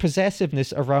certain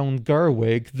possessiveness around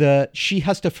Gerwig that she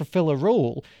has to fulfill a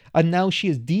role, and now she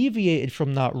has deviated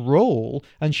from that role,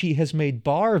 and she has made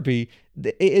Barbie.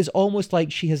 It is almost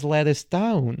like she has let us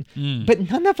down.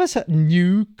 But none of us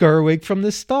knew Gerwig from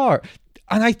the start.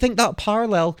 And I think that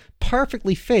parallel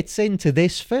perfectly fits into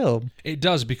this film. It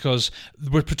does, because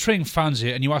we're portraying fans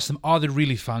here, and you ask them, are they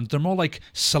really fans? They're more like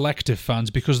selective fans,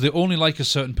 because they only like a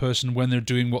certain person when they're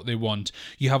doing what they want.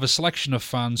 You have a selection of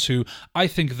fans who I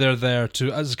think they're there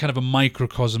to as kind of a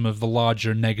microcosm of the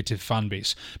larger negative fan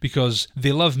base, because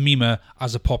they love Mima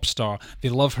as a pop star. They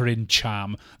love her in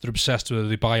Charm. They're obsessed with her.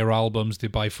 They buy her albums, they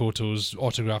buy photos,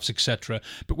 autographs, etc.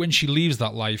 But when she leaves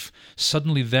that life,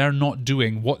 suddenly they're not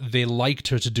doing what they liked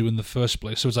her to do in the first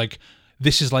place. So it's like,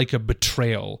 this is like a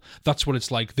betrayal. That's what it's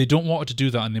like. They don't want her to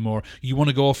do that anymore. You want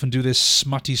to go off and do this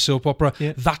smutty soap opera?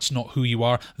 Yeah. That's not who you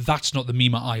are. That's not the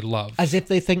Mima I love. As if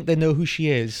they think they know who she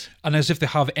is. And as if they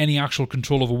have any actual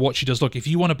control over what she does. Look, if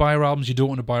you want to buy her albums, you don't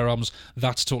want to buy her albums,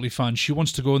 that's totally fine. She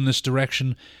wants to go in this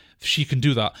direction, she can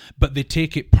do that. But they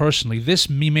take it personally. This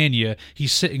Mimania,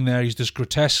 he's sitting there, he's this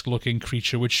grotesque-looking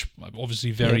creature, which obviously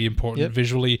very important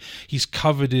visually. He's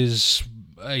covered his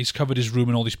room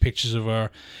in all these pictures of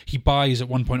her. He buys at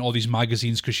one point all these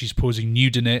magazines because she's posing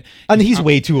nude in it. And he's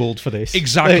way too old for this.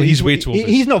 Exactly, he's way too old.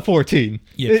 He's not 14.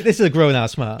 Yeah. This is a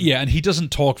grown-ass man. Yeah, and he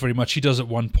doesn't talk very much. He does at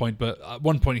one point, but at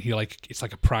one point it's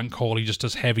like a prank call. He just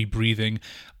does heavy breathing.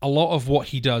 A lot of what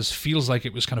he does feels like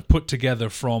it was kind of put together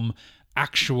from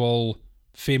actual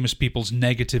famous people's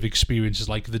negative experiences,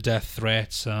 like the death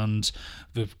threats and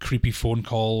the creepy phone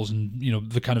calls, and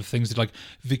the kind of things that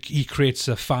he creates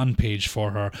a fan page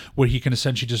for her where he can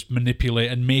essentially just manipulate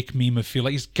and make Mima feel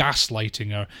like he's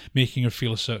gaslighting her, making her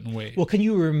feel a certain way. Well, can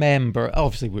you remember,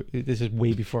 obviously this is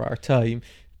way before our time,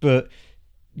 but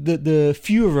the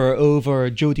furor over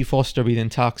Jodie Foster being in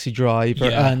Taxi Driver,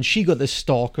 and she got the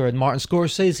stalker, and Martin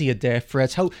Scorsese had death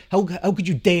threats. How could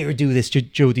you dare do this to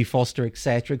Jodie Foster,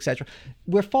 etc., etc.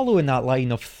 We're following that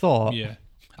line of thought. Yeah.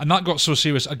 And that got so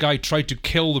serious, a guy tried to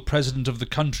kill the president of the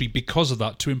country because of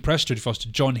that, to impress Jodie Foster,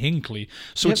 John Hinckley.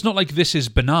 So it's not like this is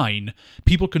benign.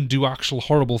 People can do actual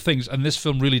horrible things, and this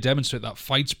film really demonstrates that.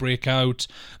 Fights break out,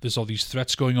 there's all these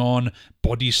threats going on,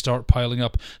 bodies start piling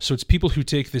up. So it's people who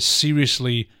take this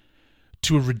seriously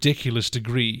to a ridiculous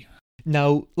degree.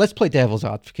 Now, let's play devil's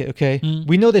advocate, okay?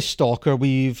 We know this stalker.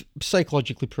 We've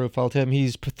psychologically profiled him.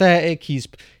 He's pathetic.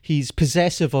 He's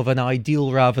possessive of an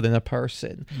ideal rather than a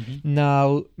person.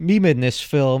 Now, Mima in this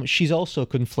film, she's also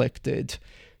conflicted.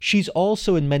 She's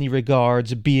also, in many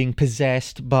regards, being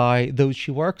possessed by those she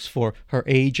works for. Her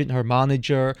agent, her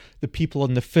manager, the people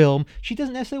in the film. She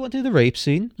doesn't necessarily want to do the rape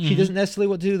scene. She doesn't necessarily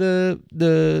want to do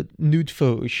the nude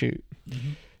photo shoot.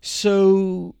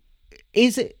 So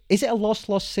is it a lost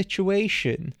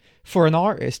situation for an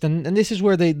artist? And this is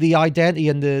where the identity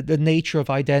and the nature of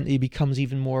identity becomes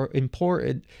even more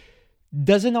important.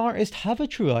 Does an artist have a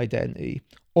true identity?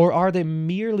 Or are they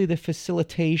merely the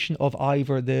facilitation of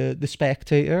either the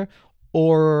spectator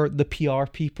or the PR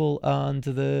people and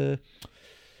the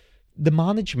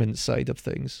management side of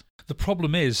things? The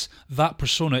problem is that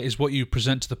persona is what you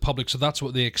present to the public, so that's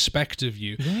what they expect of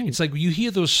you. Right. It's like you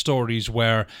hear those stories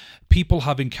where people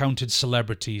have encountered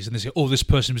celebrities and they say, oh, this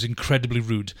person was incredibly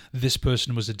rude, this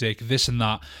person was a dick, this and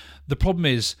that. The problem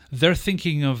is they're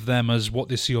thinking of them as what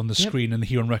they see on the screen and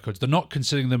hear on records. They're not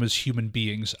considering them as human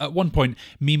beings. At one point,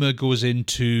 Mima goes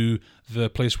into the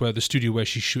place where the studio where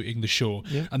she's shooting the show,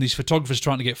 and these photographers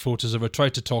trying to get photos of her, try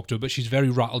to talk to her, but she's very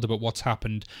rattled about what's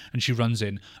happened, and she runs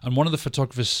in. And one of the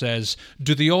photographers says,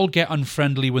 do they all get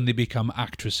unfriendly when they become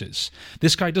actresses?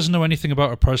 This guy doesn't know anything about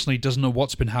her personally, doesn't know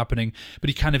what's been happening, but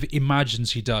he kind of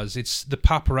imagines he does. It's the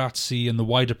paparazzi and the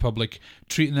wider public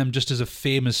treating them just as a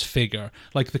famous figure,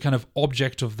 like the kind of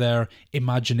object of their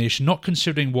imagination, not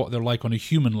considering what they're like on a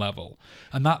human level.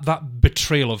 And that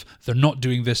betrayal of, they're not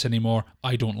doing this anymore,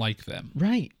 I don't like them.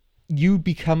 Right. You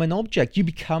become an object. You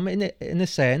become, in a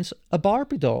sense, a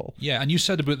Barbie doll. Yeah, and you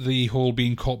said about the whole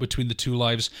being caught between the two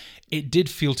lives. It did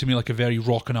feel to me like a very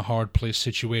rock and a hard place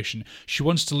situation. She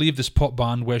wants to leave this pop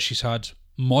band where she's had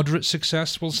moderate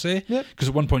success, we'll say. Yep. Because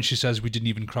at one point she says we didn't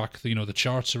even crack the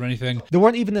charts or anything. They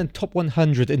weren't even in top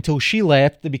 100 until she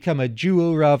left. They become a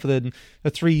duo rather than a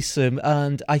threesome,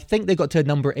 and I think they got to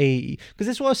number 80. Because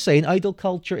that's what I was saying, idol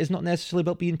culture is not necessarily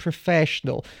about being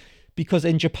professional. Because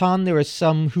in Japan, there are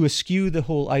some who eschew the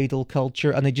whole idol culture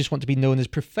and they just want to be known as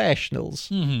professionals.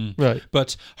 Mm-hmm. Right.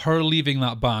 But her leaving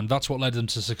that band, that's what led them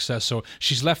to success. So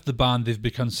she's left the band, they've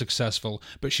become successful,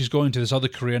 but she's going to this other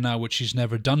career now, which she's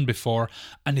never done before,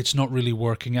 and it's not really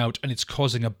working out, and it's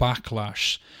causing a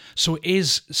backlash. So it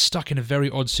is stuck in a very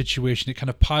odd situation. It kind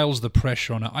of piles the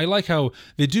pressure on it. I like how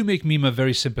they do make Mima a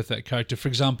very sympathetic character. For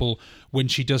example, when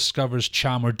she discovers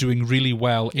Cham are doing really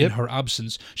well in her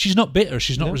absence, she's not bitter,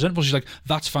 she's not resentful. She's like,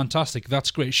 that's fantastic,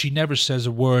 that's great. She never says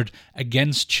a word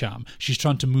against Cham. She's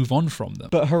trying to move on from them.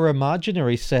 But her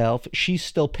imaginary self, she's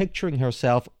still picturing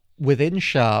herself within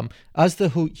Cham as the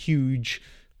huge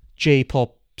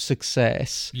J-pop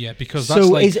success. Yeah, because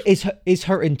that's is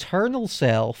her internal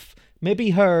self,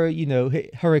 maybe her,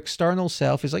 her external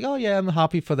self is like, oh yeah, I'm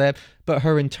happy for them. But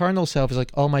her internal self is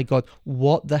like, oh my God,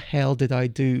 what the hell did I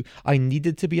do? I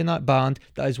needed to be in that band.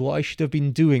 That is what I should have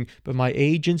been doing. But my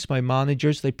agents, my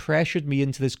managers, they pressured me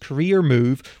into this career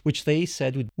move, which they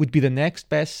said would be the next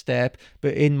best step.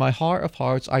 But in my heart of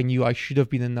hearts, I knew I should have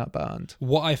been in that band.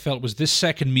 What I felt was this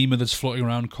second Mima that's floating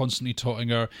around constantly taunting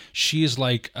her, she is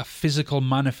like a physical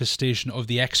manifestation of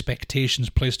the expectations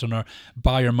placed on her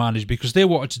by her manager, because they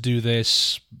wanted to do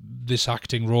this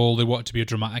acting role. They wanted to be a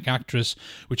dramatic actress,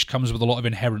 which comes with a lot of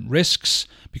inherent risks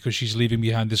because she's leaving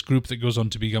behind this group that goes on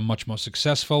to become much more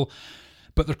successful.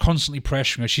 But they're constantly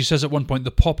pressuring her. She says at one point,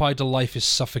 the pop idol life is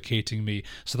suffocating me.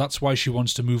 So that's why she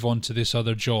wants to move on to this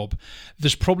other job.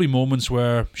 There's probably moments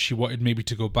where she wanted maybe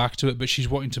to go back to it, but she's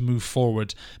wanting to move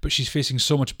forward. But she's facing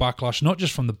so much backlash, not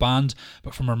just from the band,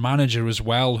 but from her manager as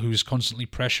well, who's constantly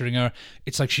pressuring her.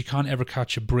 It's like she can't ever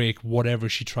catch a break, whatever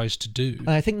she tries to do. And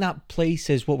I think that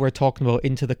places what we're talking about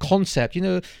into the concept,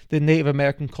 the Native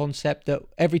American concept that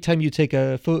every time you take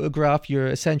a photograph, you're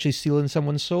essentially stealing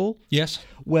someone's soul. Yes.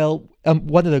 Well,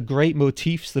 one of the great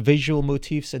motifs, the visual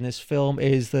motifs in this film,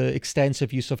 is the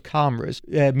extensive use of cameras.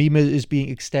 Mima is being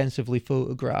extensively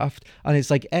photographed, and it's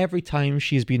like every time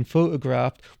she is being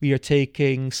photographed, we are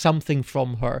taking something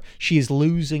from her. She is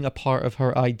losing a part of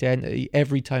her identity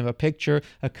every time a picture,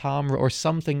 a camera, or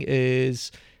something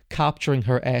is capturing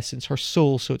her essence, her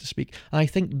soul, so to speak. And I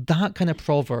think that kind of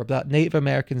proverb, that Native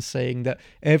American saying that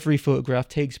every photograph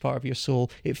takes part of your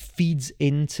soul, it feeds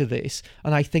into this.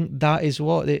 And I think that is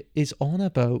what it is on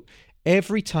about.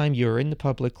 Every time you're in the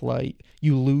public light,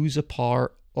 you lose a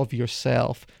part of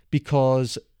yourself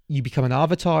because you become an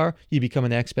avatar, you become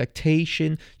an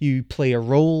expectation, you play a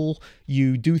role,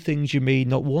 you do things you may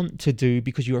not want to do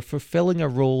because you are fulfilling a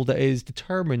role that is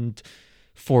determined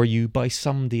for you by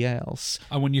somebody else.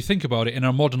 And when you think about it, in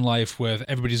our modern life where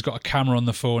everybody's got a camera on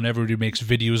the phone, everybody makes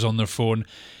videos on their phone,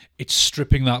 it's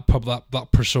stripping that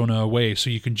persona away, so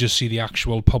you can just see the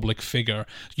actual public figure.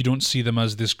 You don't see them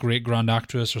as this great grand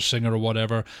actress or singer or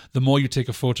whatever. The more you take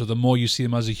a photo, the more you see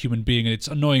them as a human being. And it's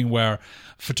annoying where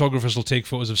photographers will take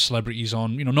photos of celebrities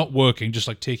on, not working, just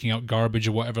like taking out garbage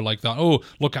or whatever like that. Oh,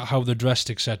 look at how they're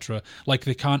dressed, etc. Like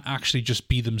they can't actually just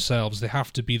be themselves. They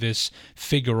have to be this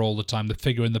figure all the time, the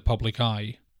figure in the public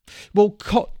eye. Well,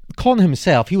 Kon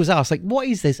himself, he was asked, what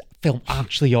is this film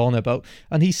actually on about?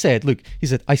 And he said,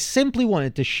 I simply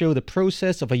wanted to show the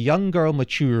process of a young girl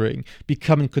maturing,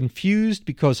 becoming confused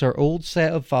because her old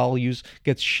set of values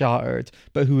gets shattered,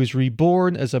 but who is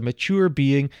reborn as a mature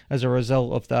being as a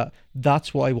result of that.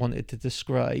 That's what I wanted to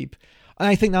describe. And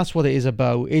I think that's what it is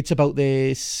about. It's about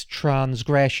this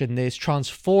transgression, this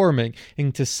transforming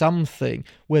into something,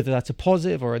 whether that's a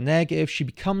positive or a negative. She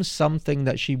becomes something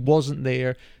that she wasn't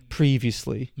there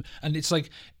previously. And it's like,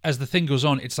 as the thing goes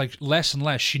on, it's like less and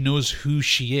less she knows who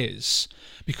she is,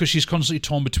 because she's constantly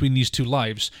torn between these two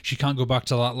lives. She can't go back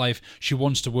to that life. She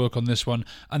wants to work on this one.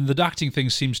 And the acting thing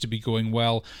seems to be going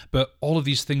well, but all of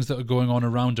these things that are going on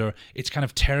around her, it's kind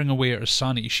of tearing away at her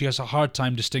sanity. She has a hard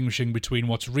time distinguishing between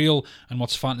what's real and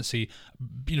what's fantasy,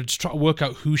 to try to work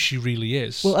out who she really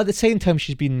is. Well, at the same time,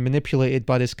 she's been manipulated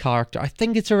by this character. I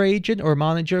think it's her agent or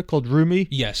manager called Rumi.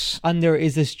 Yes. And there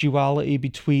is this duality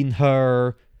between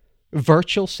her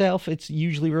virtual self, it's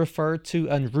usually referred to,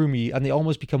 and Rumi, and they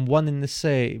almost become one and the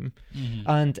same. Mm-hmm.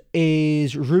 And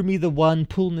is Rumi the one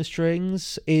pulling the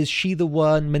strings? Is she the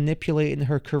one manipulating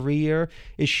her career?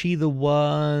 Is she the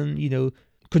one,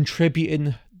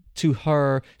 contributing to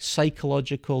her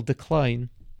psychological decline?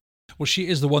 Well, she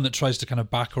is the one that tries to kind of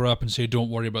back her up and say, don't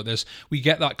worry about this. We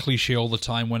get that cliche all the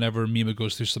time whenever Mima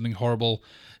goes through something horrible.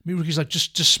 Miruki's like,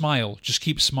 just smile, just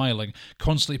keep smiling,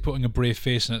 constantly putting a brave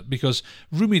face in it. Because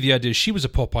Rumi, the idea is she was a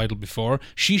pop idol before.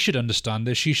 She should understand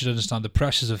this. She should understand the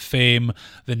pressures of fame,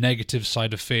 the negative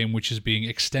side of fame, which is being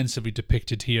extensively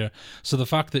depicted here. So the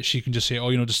fact that she can just say,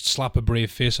 just slap a brave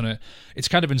face on it, it's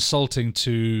kind of insulting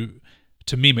to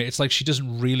Mima. It's like she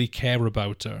doesn't really care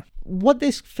about her. What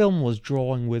this film was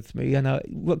drawing with me, and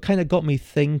what kind of got me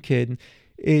thinking,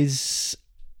 is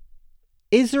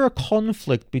there a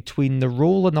conflict between the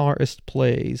role an artist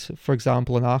plays, for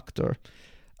example, an actor,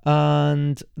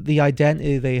 and the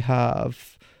identity they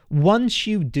have? Once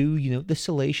you do, the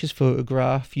salacious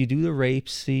photograph, you do the rape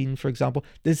scene, for example,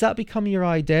 does that become your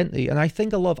identity? And I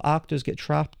think a lot of actors get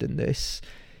trapped in this.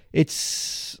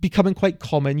 It's becoming quite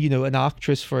common, an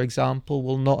actress, for example,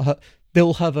 will not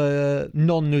they'll have a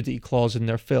non-nudity clause in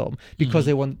their film because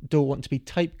they don't want to be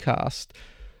typecast.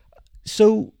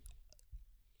 So,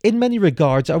 in many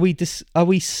regards, are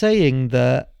we saying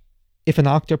that if an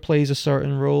actor plays a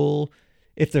certain role,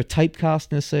 if they're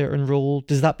typecast in a certain role,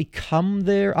 does that become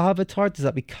their avatar? Does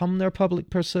that become their public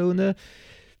persona?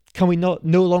 Can we no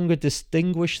longer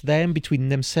distinguish them between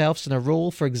themselves and a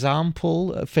role? For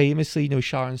example, famously,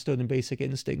 Sharon Stone in Basic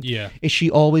Instinct. Yeah. Is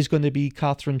she always going to be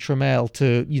Catherine Trammell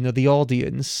to, the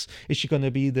audience? Is she going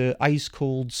to be the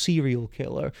ice-cold serial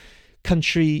killer? Can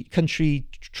she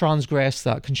transgress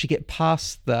that? Can she get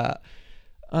past that?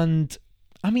 And,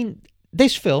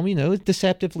 this film, is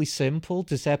deceptively simple,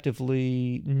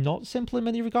 deceptively not simple in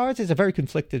many regards. It's a very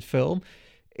conflicted film.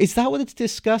 Is that what it's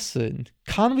discussing?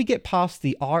 Can we get past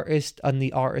the artist and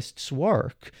the artist's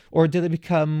work? Or do they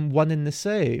become one and the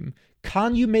same?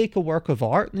 Can you make a work of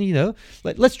art?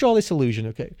 Let's draw this illusion,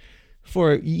 okay?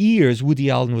 For years, Woody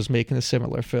Allen was making a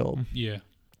similar film. Yeah.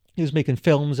 He was making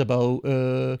films about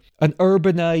an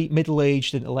urbanite,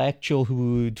 middle-aged intellectual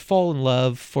who would fall in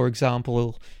love, for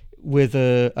example, with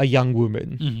a young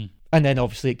woman. Mm-hmm. And then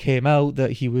obviously it came out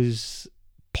that he was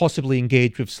possibly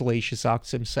engaged with salacious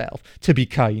acts himself. To be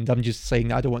kind, I'm just saying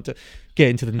that I don't want to get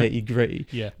into the nitty-gritty.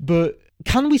 Yeah. But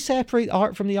can we separate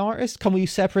art from the artist? Can we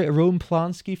separate Roman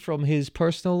Polanski from his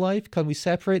personal life? Can we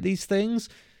separate these things?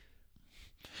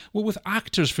 Well, with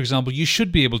actors, for example, you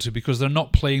should be able to, because they're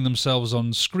not playing themselves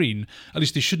on screen. At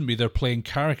least they shouldn't be. They're playing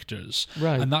characters.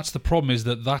 Right. And that's the problem, is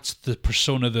that's the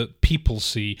persona that people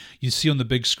see. You see on the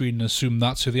big screen and assume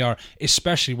that's who they are,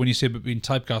 especially when you say about being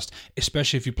typecast,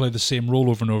 especially if you play the same role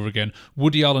over and over again.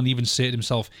 Woody Allen even said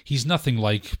himself, he's nothing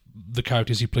like the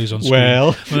characters he plays on screen.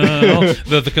 Well.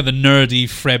 the kind of nerdy,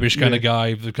 Frebish kind of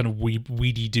guy, the kind of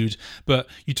weedy dude. But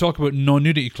you talk about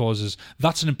non-nudity clauses.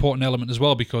 That's an important element as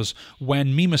well, because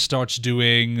when Mima starts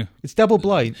doing... It's double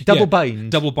bind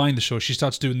the show. She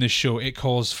starts doing this show. It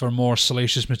calls for more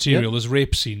salacious material. Yep. There's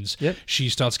rape scenes. Yep. She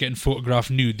starts getting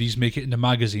photographed nude. These make it into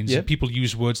magazines. Yep. And people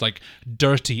use words like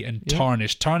dirty and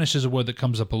tarnished. Tarnish is a word that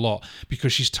comes up a lot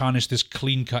because she's tarnished this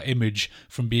clean-cut image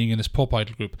from being in this pop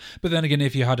idol group. But then again,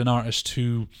 if you had an artist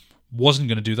who wasn't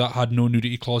going to do that, had no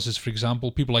nudity clauses, for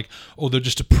example, people like, they're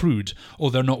just a prude,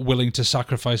 they're not willing to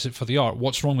sacrifice it for the art.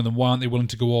 What's wrong with them? Why aren't they willing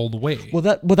to go all the way? Well,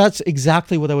 that's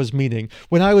exactly what I was meaning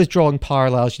when I was drawing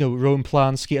parallels, Roman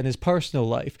Polanski and his personal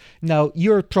life. Now,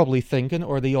 you're probably thinking,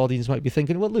 or the audience might be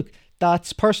thinking, well, look,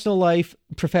 that's personal life,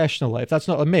 professional life. That's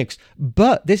not a mix.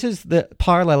 But this is the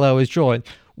parallel I was drawing.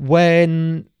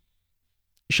 When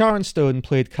Sharon Stone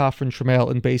played Catherine Trammell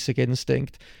in Basic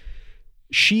Instinct,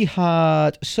 she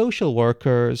had social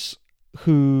workers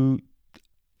who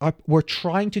were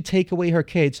trying to take away her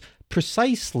kids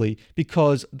precisely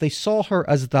because they saw her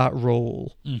as that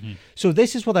role. Mm-hmm. So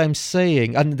this is what I'm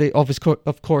saying. And they,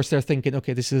 of course, they're thinking,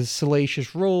 okay, this is a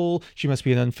salacious role. She must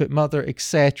be an unfit mother,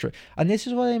 etc. And this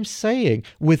is what I'm saying.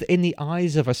 Within the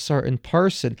eyes of a certain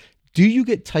person, do you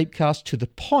get typecast to the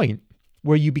point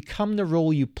where you become the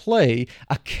role you play,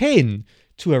 akin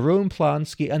to a Roman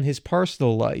Polanski and his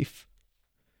personal life?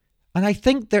 And I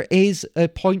think there is a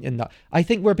point in that. I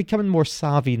think we're becoming more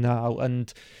savvy now,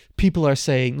 and people are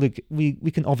saying, look, we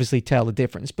can obviously tell the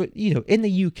difference. But, in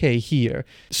the UK here,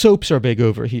 soaps are big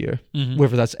over here,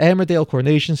 whether that's Emmerdale,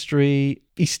 Coronation Street,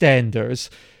 EastEnders.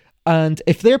 And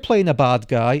if they're playing a bad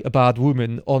guy, a bad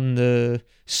woman on the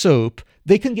soap,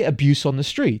 they can get abuse on the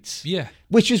streets. Yeah.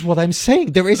 Which is what I'm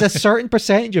saying. There is a certain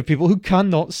percentage of people who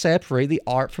cannot separate the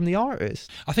art from the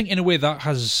artist. I think in a way that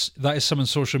is something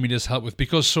social media has helped with,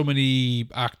 because so many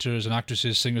actors and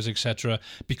actresses, singers, etc.,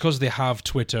 because they have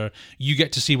Twitter, you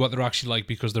get to see what they're actually like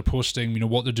because they're posting,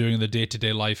 what they're doing in their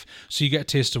day-to-day life. So you get a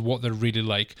taste of what they're really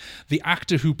like. The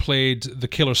actor who played the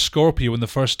killer Scorpio in the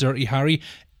first Dirty Harry,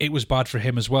 it was bad for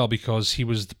him as well because he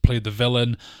played the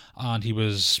villain and he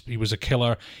was a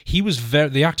killer.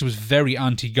 The actor was very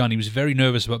anti-gun. He was very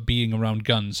nervous about being around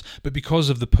guns, but because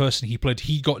of the person he played,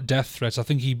 he got death threats. I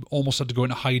think he almost had to go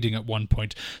into hiding at one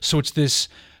point. So it's this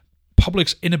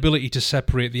public's inability to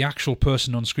separate the actual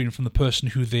person on screen from the person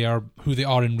who they are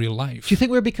in real life. Do you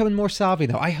think we're becoming more savvy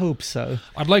now? I hope so.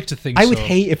 I'd like to think so. I would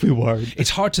hate if we weren't.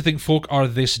 It's hard to think folk are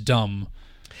this dumb.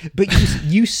 But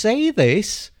you say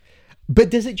this,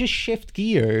 but does it just shift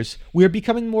gears? We're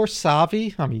becoming more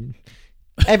savvy. I mean,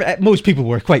 most people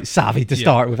were quite savvy to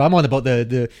start with. I'm on about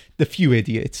the few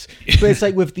idiots. But it's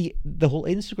like with the whole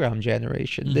Instagram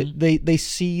generation, they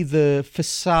see the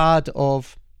facade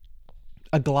of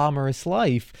a glamorous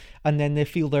life and then they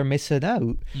feel they're missing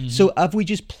out. So have we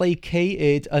just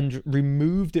placated and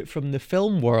removed it from the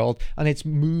film world and it's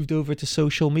moved over to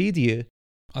social media?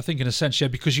 I think in a sense, yeah,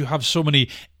 because you have so many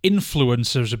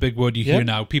influencers, a big word you hear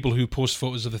now, people who post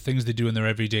photos of the things they do in their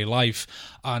everyday life,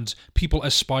 and people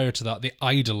aspire to that, they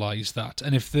idolize that.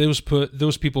 And if those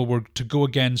people were to go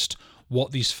against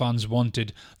what these fans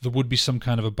wanted, there would be some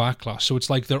kind of a backlash. So it's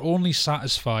like they're only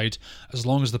satisfied as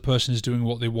long as the person is doing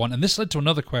what they want. And this led to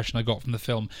another question I got from the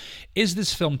film. Is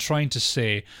this film trying to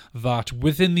say that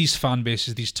within these fan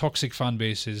bases, these toxic fan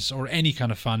bases, or any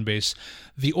kind of fan base,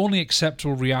 the only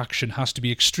acceptable reaction has to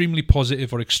be extremely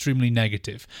positive or extremely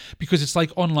negative? Because it's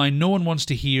like online, no one wants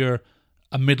to hear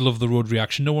a middle-of-the-road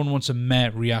reaction. No one wants a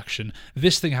meh reaction.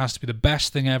 This thing has to be the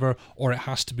best thing ever, or it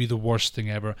has to be the worst thing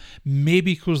ever.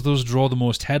 Maybe because those draw the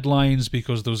most headlines,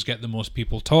 because those get the most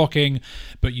people talking,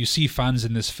 but you see fans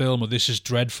in this film, oh, this is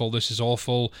dreadful, this is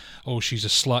awful, oh, she's a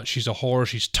slut, she's a whore,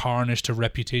 she's tarnished her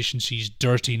reputation, she's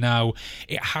dirty now.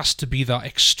 It has to be that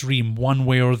extreme, one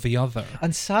way or the other.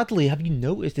 And sadly, have you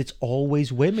noticed it's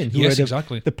always women who yes, are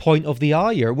exactly. the point of the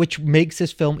ire, which makes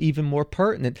this film even more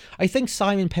pertinent. I think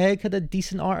Simon Pegg had a decent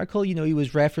article, you know, he was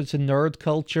referencing nerd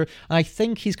culture, and I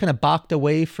think he's kind of backed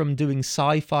away from doing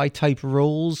sci-fi type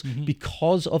roles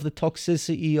because of the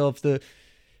toxicity of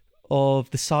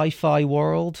the sci-fi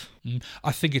world.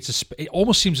 I think it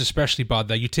almost seems especially bad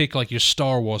there. You take like your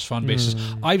Star Wars fan bases.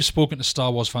 I've spoken to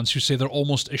Star Wars fans who say they're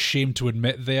almost ashamed to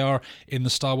admit they are in the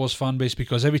Star Wars fan base,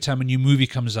 because every time a new movie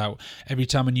comes out, every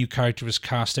time a new character is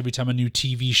cast, every time a new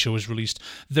TV show is released,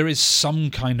 there is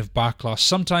some kind of backlash.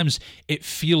 Sometimes it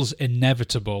feels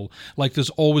inevitable. Like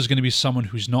there's always going to be someone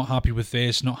who's not happy with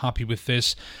this, not happy with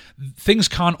this. Things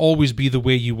can't always be the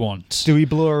way you want. Do we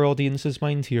blow our audience's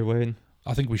mind here, Wayne?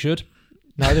 I think we should.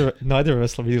 Neither of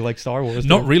us really like Star Wars.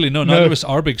 Not really, no. Neither of us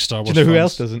are big Star Wars Do you know fans. who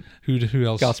else doesn't? Who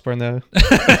else? Gaspar now.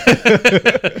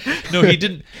 No, he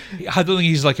didn't. I don't think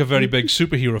he's like a very big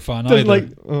superhero fan Doesn't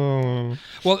either.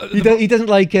 Well, he doesn't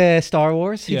like Star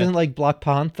Wars. He doesn't like Black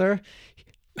Panther.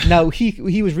 Now,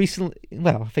 he was recently,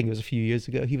 well, I think it was a few years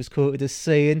ago, he was quoted as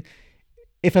saying,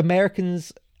 if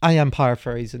Americans... I am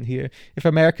paraphrasing here. If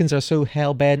Americans are so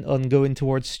hell-bent on going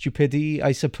towards stupidity,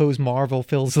 I suppose Marvel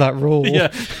fills that role.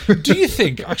 Yeah. Do you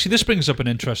think, actually this brings up an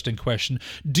interesting question,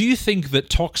 do you think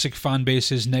that toxic fan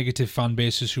bases, negative fan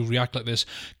bases who react like this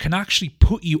can actually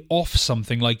put you off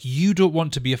something? Like you don't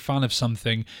want to be a fan of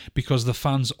something because the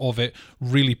fans of it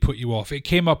really put you off. It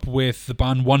came up with the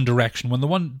band One Direction. When the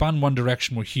band One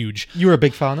Direction were huge. You were a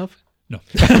big fan of? No.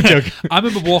 I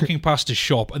remember walking past a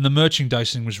shop and the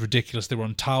merchandising was ridiculous. They were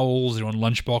on towels, they were on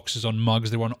lunchboxes, on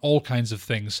mugs, they were on all kinds of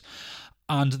things.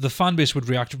 And the fan base would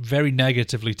react very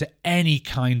negatively to any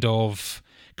kind of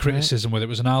criticism, whether it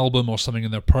was an album or something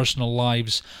in their personal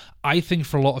lives. I think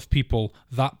for a lot of people,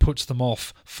 that puts them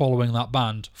off following that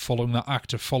band, following that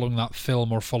actor, following that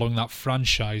film, or following that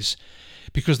franchise,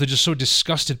 because they're just so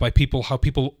disgusted by how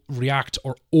people react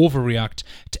or overreact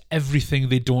to everything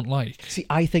they don't like. See,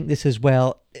 I think this as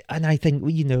well, and I think,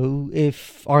 you know,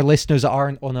 if our listeners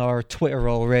aren't on our Twitter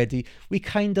already, we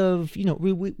kind of, you know,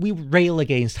 we rail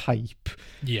against hype.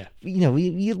 Yeah. You know,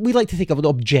 we like to take an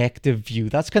objective view.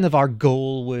 That's kind of our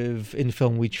goal with In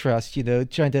Film We Trust, you know,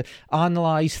 trying to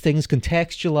analyse things,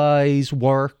 contextualise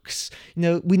works. You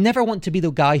know, we never want to be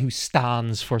the guy who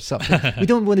stands for something. We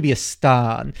don't want to be a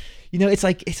stan. You know, it's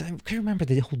like, can you remember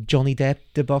the whole Johnny Depp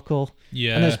debacle?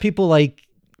 Yeah. And there's people like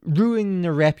ruining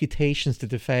their reputations to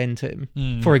defend him,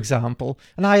 for example.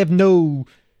 And I have no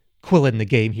quill in the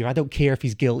game here. I don't care if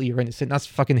he's guilty or innocent. That's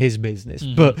fucking his business.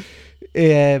 But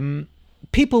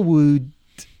people would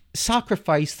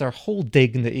sacrifice their whole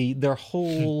dignity, their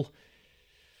whole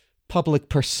public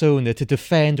persona to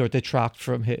defend or detract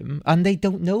from him, and they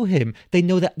don't know him. They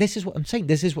know that this is what I'm saying.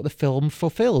 This is what the film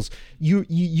fulfills.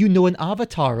 You know an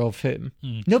avatar of him.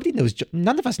 Nobody knows.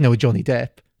 None of us know Johnny Depp.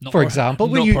 For example,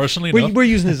 personally, no. we're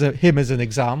using him as an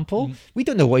example. We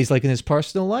don't know what he's like in his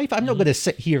personal life. I'm not going to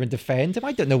sit here and defend him.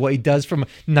 I don't know what he does from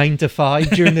 9 to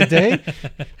 5 during the day.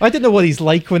 I don't know what he's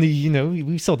like when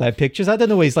we saw that pictures. I don't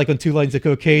know what he's like on 2 lines of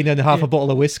cocaine and half a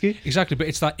bottle of whiskey. Exactly, but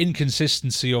it's that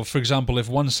inconsistency of, for example, if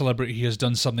one celebrity has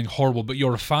done something horrible, but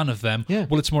you're a fan of them,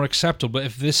 well, it's more acceptable. But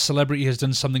if this celebrity has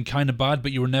done something kind of bad,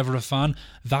 but you were never a fan,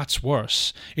 that's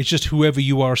worse. It's just whoever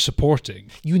you are supporting.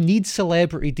 You need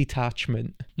celebrity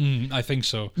detachment. I think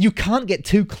so. You can't get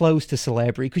too close to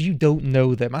celebrity because you don't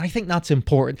know them. And I think that's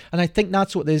important. And I think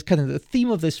that's what is kind of the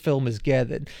theme of this film is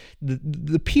getting.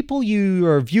 The people you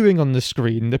are viewing on the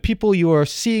screen, the people you are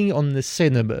seeing on the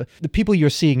cinema, the people you're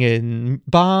seeing in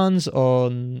bands,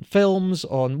 on films,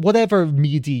 on whatever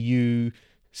media you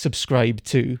subscribe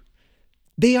to,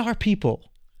 they are people.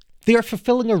 They are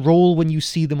fulfilling a role when you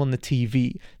see them on the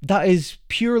TV. That is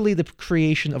purely the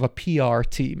creation of a PR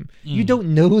team. You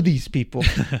don't know these people.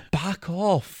 Back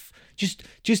off.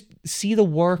 Just see the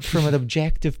work from an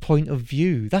objective point of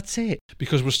view. That's it.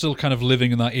 Because we're still kind of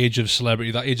living in that age of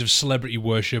celebrity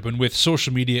worship, and with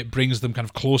social media it brings them kind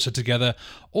of closer together,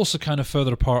 also kind of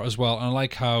further apart as well. And I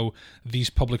like how these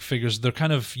public figures, they're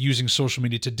kind of using social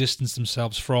media to distance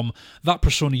themselves from that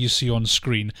persona you see on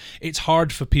screen. It's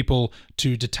hard for people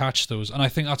to detach those, and I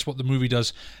think that's what the movie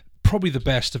does probably the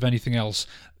best of anything else.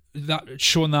 That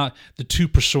showing that the two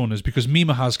personas, because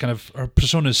Mima has kind of her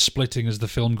persona is splitting as the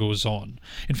film goes on.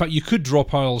 In fact, you could draw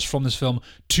parallels from this film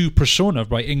to Persona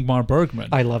by Ingmar Bergman.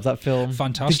 I love that film.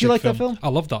 Fantastic. Did you like film. that film? I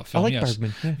love that film. I like yes.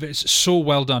 Bergman. Yeah. It's so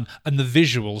well done, and the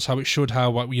visuals, how it showed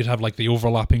how you'd have like the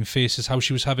overlapping faces, how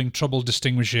she was having trouble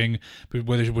distinguishing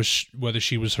whether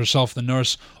she was herself the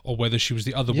nurse or whether she was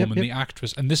the other woman, the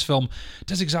actress. And this film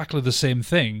does exactly the same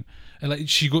thing. And like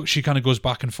she kind of goes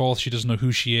back and forth. She doesn't know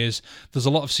who she is. There's a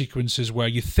lot of sequences where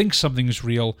you think something is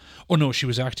real. Oh no, she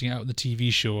was acting out in the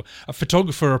TV show. A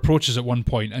photographer approaches at one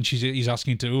point and he's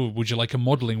asking would you like a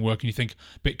modelling work? And you think,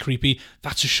 bit creepy.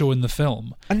 That's a show in the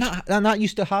film. And that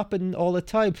used to happen all the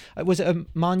time. Was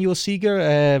it Manuel Seeger,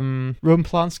 Roman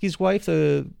Polanski's wife,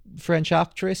 the French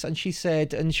actress? And she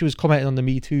said, and she was commenting on the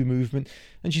Me Too movement,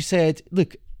 and she said,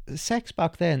 look, sex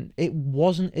back then, it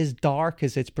wasn't as dark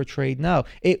as it's portrayed now.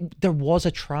 There was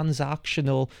a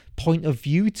transactional point of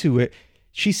view to it.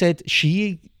 She said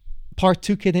she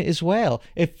partook in it as well.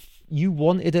 If you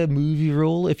wanted a movie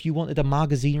role, if you wanted a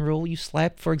magazine role, you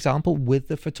slept, for example, with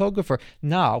the photographer.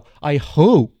 Now, I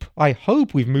hope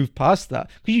we've moved past that,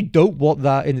 because you don't want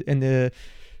that in a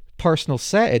personal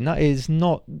setting. That is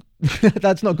not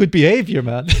that's not good behavior,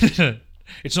 man.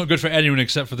 It's not good for anyone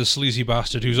except for the sleazy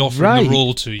bastard who's offering the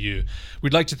role to you.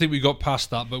 We'd like to think we got past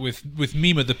that, but with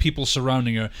Mima, the people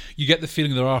surrounding her, you get the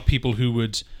feeling there are people who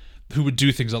would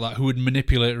do things like that, who would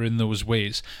manipulate her in those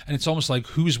ways. And it's almost like,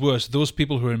 who's worse, those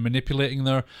people who are manipulating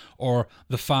her, or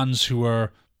the fans who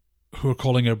are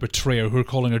calling her betrayer, who are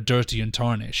calling her dirty and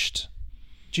tarnished?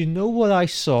 Do you know what I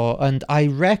saw? And I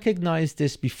recognized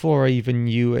this before I even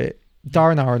knew it.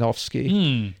 Darren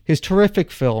Aronofsky, his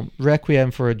terrific film Requiem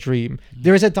for a Dream.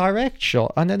 There is a direct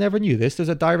shot, and I never knew this. There's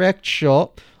a direct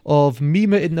shot of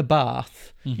Mima in the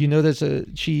bath. You know,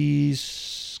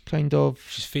 she's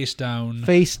face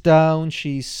down.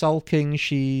 She's sulking.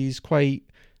 She's quite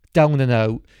down and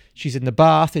out. She's in the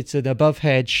bath. It's an above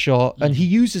head shot, and he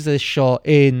uses this shot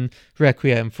in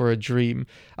Requiem for a Dream.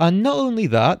 And not only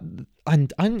that,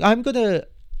 and I'm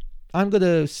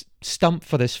gonna stump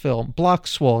for this film, Black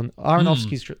Swan,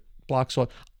 Aronofsky's Black Swan.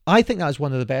 I think that is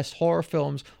one of the best horror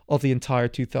films of the entire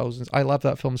 2000s. I love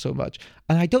that film so much.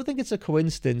 And I don't think it's a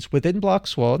coincidence. Within Black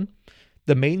Swan,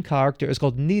 the main character is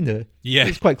called Nina. Yeah.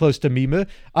 It's quite close to Mima.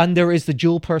 And there is the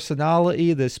dual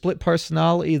personality, the split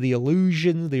personality, the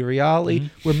illusion, the reality.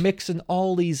 We're mixing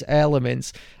all these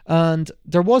elements. And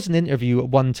there was an interview at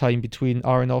one time between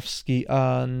Aronofsky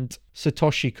and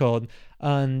Satoshi Kon.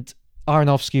 And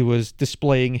Aronofsky was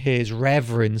displaying his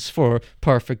reverence for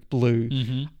Perfect Blue.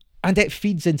 And it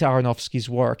feeds into Aronofsky's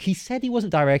work. He said he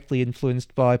wasn't directly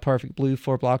influenced by Perfect Blue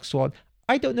for Black Swan.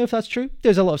 I don't know if that's true.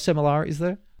 There's a lot of similarities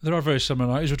there. There are very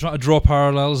similarities. We're trying to draw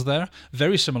parallels there.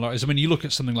 Very similarities. I mean, you look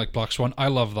at something like Black Swan. I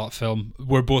love that film.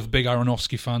 We're both big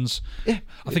Aronofsky fans. Yeah.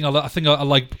 I think I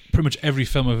like pretty much every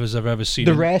film of his I've ever seen.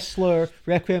 The Wrestler,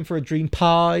 Requiem for a Dream,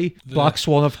 Pie, Black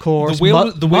Swan, of course. The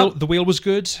Whale was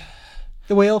good.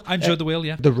 The Whale. I enjoyed The Whale,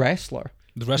 yeah. The Wrestler.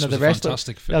 The Wrestler was a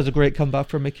fantastic film. That was a great comeback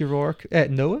from Mickey Rourke.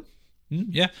 Noah?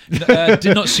 Yeah.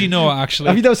 Did not see Noah, actually.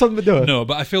 Have you done something with Noah? No,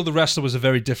 but I feel The Wrestler was a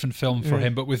very different film for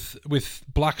him. But with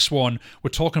Black Swan, we're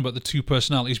talking about the two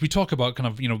personalities. We talk about kind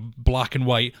of, black and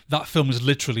white. That film is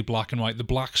literally black and white. The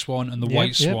Black Swan and the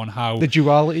White Swan. How the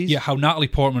dualities. Yeah, how Natalie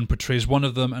Portman portrays one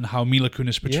of them and how Mila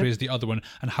Kunis portrays the other one,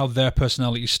 and how their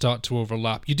personalities start to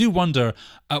overlap. You do wonder,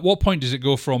 at what point does it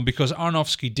go from, because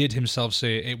Aronofsky did himself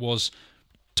say it was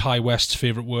Ty West's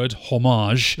favourite word,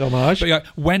 homage. Homage. But yeah,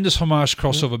 when does homage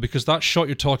cross over? Because that shot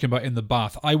you're talking about in the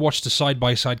bath, I watched a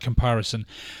side-by-side comparison.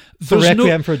 For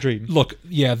Requiem for a Dream. Look,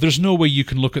 yeah, there's no way you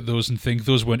can look at those and think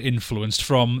those weren't influenced,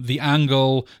 from the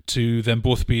angle to them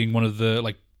both being one of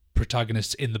the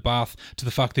protagonists in the bath, to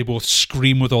the fact they both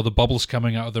scream with all the bubbles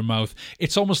coming out of their mouth.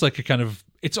 It's almost like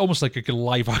a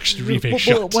live action remake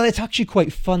shot. Well, it's actually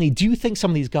quite funny. Do you think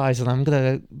some of these guys, and I'm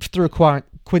going to throw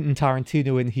Quentin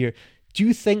Tarantino in here, do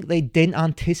you think they didn't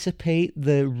anticipate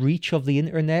the reach of the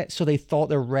internet, so they thought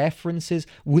their references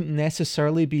wouldn't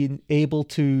necessarily be able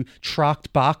to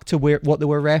track back to what they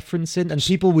were referencing? And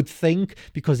people would think,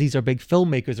 because these are big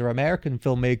filmmakers or American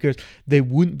filmmakers, they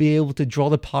wouldn't be able to draw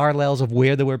the parallels of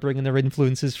where they were bringing their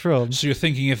influences from. So you're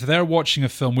thinking, if they're watching a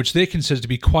film which they consider to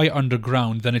be quite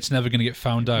underground, then it's never going to get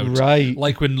found out. Right.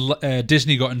 Like when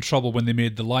Disney got in trouble when they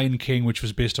made The Lion King, which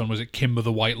was based on, was it Kimba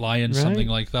the White Lion, something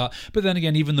like that. But then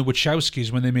again, even the Wachowskis,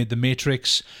 when they made The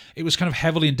Matrix, it was kind of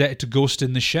heavily indebted to Ghost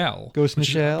in the Shell. Which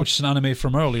is an anime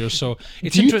from earlier. So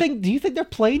it's do you think they're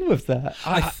playing with that?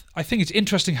 I think it's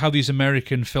interesting how these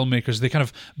American filmmakers, they kind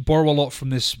of borrow a lot from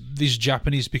these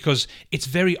Japanese, because it's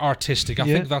very artistic. I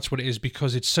think that's what it is,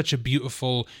 because it's such a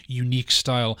beautiful, unique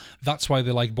style. That's why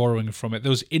they like borrowing from it.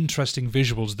 Those interesting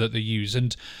visuals that they use.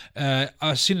 And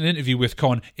I've seen an interview with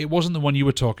Kon. It wasn't the one you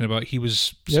were talking about. He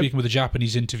was speaking with a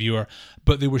Japanese interviewer,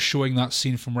 but they were showing that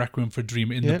scene from Requiem for a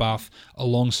Dream in the bath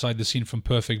alongside the scene from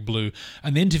Perfect Blue.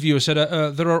 And the interviewer said,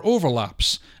 there are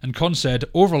overlaps. And Kon said,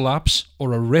 overlaps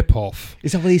or a rip-off.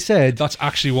 Is that what he said? That's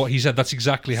actually what he said. That's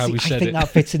exactly how he said it. I think that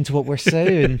fits into what we're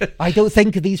saying. I don't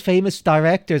think these famous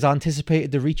directors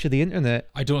anticipated the reach of the internet.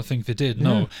 I don't think they did,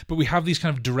 no. But we have these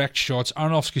kind of direct shots.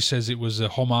 Aronofsky says it was a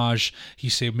homage. He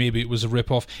said maybe it was a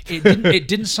rip-off. It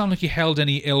didn't sound like he held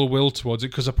any ill will towards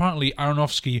it, because apparently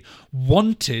Aronofsky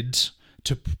wanted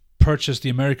to purchase the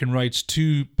American rights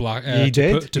to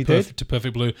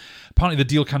Perfect Blue. Apparently the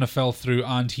deal kind of fell through,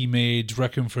 and he made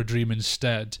Requiem for a Dream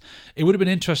instead. It would have been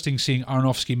interesting seeing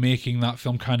Aronofsky making that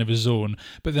film kind of his own,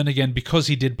 but then again, because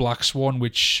he did Black Swan,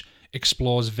 which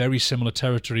explores very similar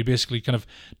territory, basically kind of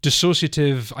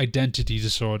dissociative identity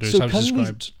disorder is how it's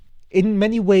described. In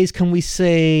many ways, can we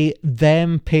say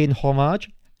them paying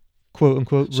homage, quote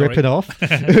unquote, ripping off?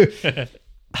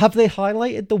 Have they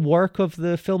highlighted the work of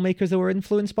the filmmakers they were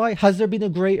influenced by? Has there been a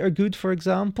greater good, for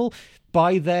example,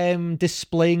 by them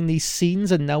displaying these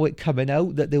scenes and now it coming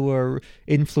out that they were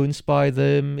influenced by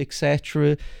them,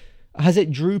 etc.? Has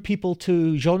it drew people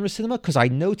to genre cinema? Because I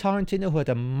know Tarantino had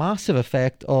a massive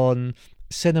effect on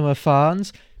cinema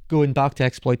fans, going back to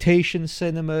exploitation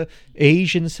cinema,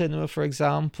 Asian cinema, for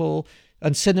example,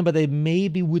 and cinema they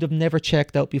maybe would have never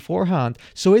checked out beforehand.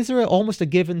 So is there almost a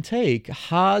give and take?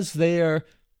 Has there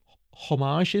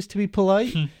homages, to be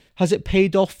polite? Has it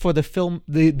paid off for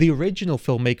the original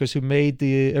filmmakers who made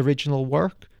the original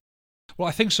work? Well,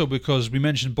 I think so, because we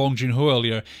mentioned Bong Joon-ho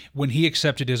earlier. When he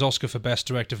accepted his Oscar for Best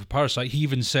Director for Parasite, he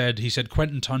said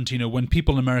Quentin Tarantino, when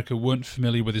people in America weren't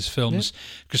familiar with his films,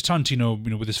 because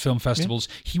Tarantino, with his film festivals,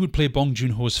 he would play Bong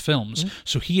Joon-ho's films,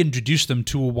 so he introduced them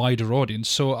to a wider audience.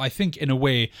 So I think, in a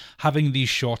way, having these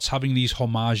shots, having these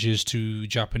homages to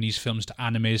Japanese films, to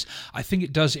animes, I think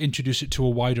it does introduce it to a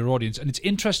wider audience. And it's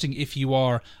interesting if you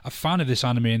are a fan of this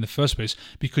anime in the first place,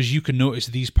 because you can notice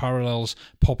these parallels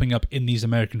popping up in these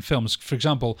American films. For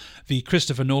example, the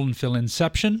Christopher Nolan film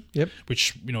Inception,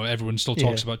 which everyone still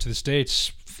talks about to this day. It's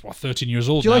 13 years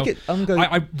old now. Do you like it?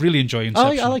 I really enjoy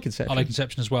Inception. I like Inception. I like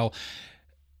Inception as well.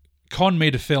 Kon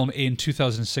made a film in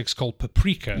 2006 called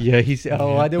Paprika. Yeah,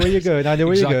 I know where you're going.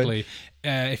 Exactly.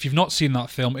 If you've not seen that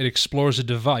film, it explores a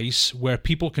device where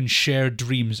people can share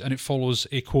dreams, and it follows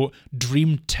a, quote,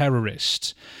 dream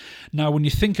terrorist. Now, when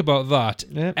you think about that,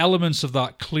 elements of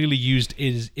that clearly used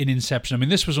is in Inception. I mean,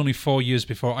 this was only 4 years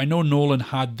before. I know Nolan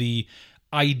had the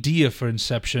idea for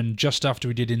Inception just after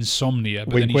he did Insomnia,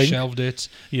 but then he shelved it.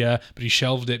 Yeah, but he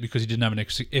shelved it because he didn't have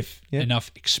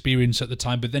enough experience at the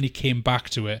time, but then he came back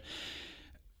to it.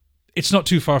 It's not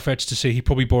too far-fetched to say he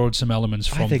probably borrowed some elements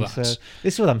from that. I think so.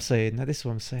 This is what I'm saying.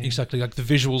 Exactly, like the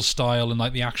visual style and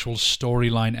like the actual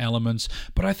storyline elements.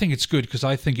 But I think it's good because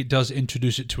I think it does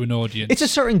introduce it to an audience. It's a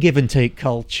certain give and take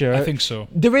culture. I think so.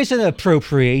 There is an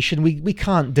appropriation. We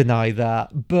can't deny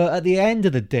that. But at the end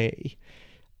of the day,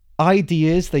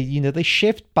 ideas, they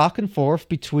shift back and forth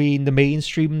between the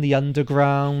mainstream and the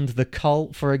underground, the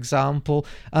cult, for example.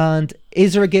 And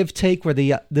is there a give take where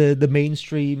the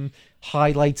mainstream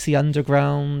highlights the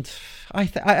underground?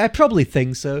 I probably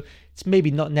think so. It's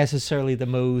maybe not necessarily the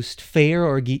most fair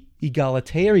or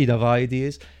egalitarian of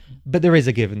ideas, but there is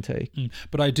a give and take.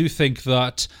 But I do think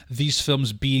that these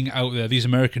films being out there, these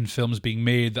American films being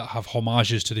made that have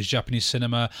homages to this Japanese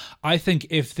cinema, I think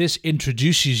if this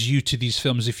introduces you to these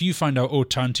films, if you find out, oh,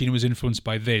 Tarantino was influenced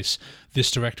by this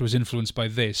director was influenced by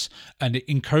this, and it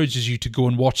encourages you to go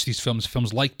and watch these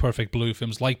films like Perfect Blue,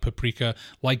 films like Paprika,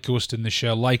 like Ghost in the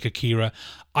Shell, like Akira,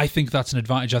 I think that's an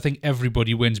advantage. I think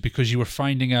everybody wins because you are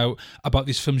finding out about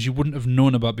these films you wouldn't have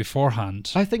known about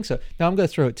beforehand. I think so. Now I'm going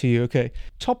to throw it to you. Okay,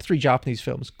 top 3 Japanese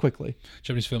films, quickly.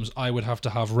 Japanese films, I would have to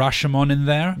have Rashomon in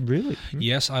there. Really?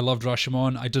 Yes, I loved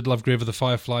Rashomon. I did love Grave of the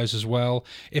Fireflies as well.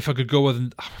 If I could go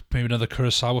with maybe another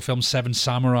Kurosawa film, Seven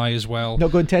Samurai as well.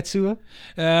 Not going Tetsuo?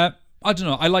 I don't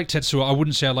know. I like Tetsuo. I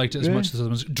wouldn't say I liked it as much as the other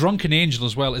ones. Drunken Angel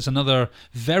as well is another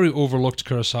very overlooked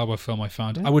Kurosawa film I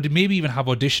found. I would maybe even have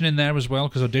Audition in there as well,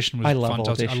 because Audition was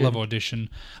fantastic. Audition. I love Audition.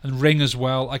 And Ring as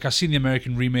well. Like, I've seen the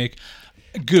American remake.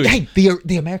 Good. Hey,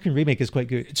 the American remake is quite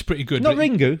good. It's pretty good. Not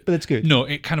Ringu, but it's good. No,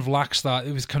 it kind of lacks that.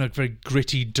 It was kind of very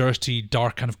gritty, dirty,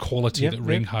 dark kind of quality that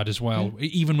Ring had as well.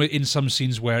 Even in some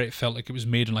scenes where it felt like it was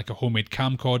made in like a homemade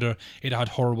camcorder, it had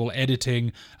horrible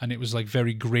editing and it was like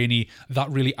very grainy. That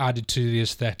really added to the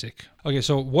aesthetic. Okay,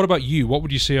 so what about you? What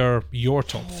would you say are your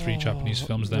top 3 Japanese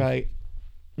films then? Right.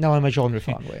 Now I'm a genre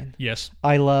fan, Wayne. Yes.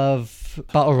 I love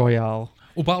Battle Royale.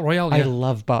 Oh, Battle Royale, I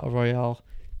love Battle Royale.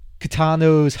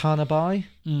 Kitano's Hanabi.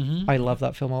 Mm-hmm. I love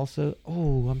that film also.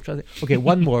 Oh, I'm trying to... Okay,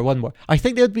 one more. I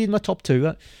think they would be in my top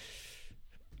 2.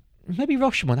 Maybe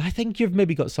Rashomon. I think you've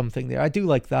maybe got something there. I do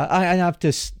like that. I have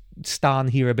to stand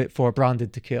here a bit for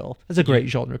Branded to Kill. That's a great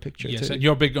genre picture yes, too. And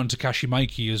you're big on Takashi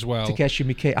Miike as well. Takashi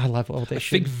Miike, I love Audition.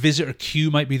 I think Visitor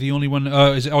Q might be the only one.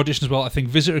 Is it Audition as well? I think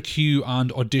Visitor Q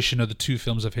and Audition are the 2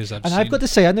 films of his I've seen. And I've got to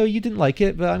say, I know you didn't like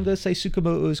it, but I'm going to say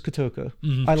Tsukamoto's Kotoko.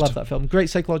 I love that film. Great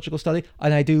psychological study.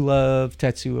 And I do love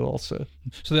Tetsuo also.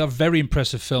 So they are very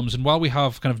impressive films. And while we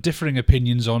have kind of differing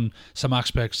opinions on some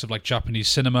aspects of like Japanese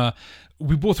cinema,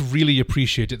 we both really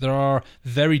appreciate it. There are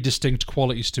very distinct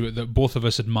qualities to it that both of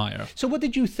us admire. So what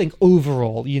did you think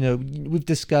overall? You know,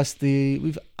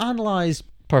 we've analysed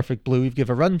Perfect Blue, we've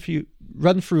given a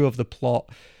run through of the plot.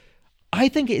 I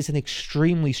think it is an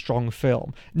extremely strong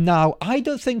film. Now, I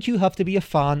don't think you have to be a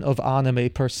fan of anime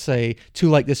per se to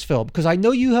like this film, because I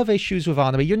know you have issues with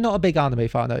anime. You're not a big anime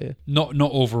fan, are you? Not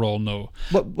overall, no.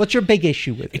 What's your big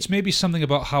issue with it? It's maybe something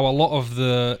about how a lot of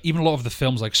the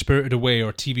films like Spirited Away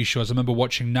or TV shows. I remember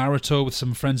watching Naruto with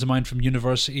some friends of mine from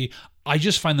university. I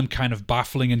just find them kind of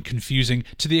baffling and confusing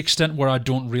to the extent where I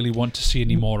don't really want to see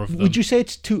any more of them. Would you say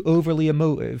it's too overly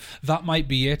emotive? That might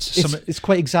be it. It's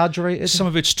quite exaggerated. Some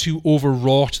of it's too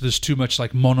overwrought. There's too much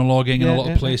like monologuing in a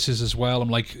lot of places as well. I'm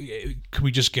like, can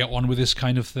we just get on with this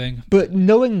kind of thing? But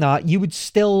knowing that, you would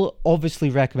still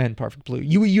obviously recommend Perfect Blue.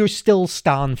 You're still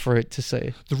stand for it to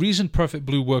say. The reason Perfect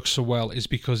Blue works so well is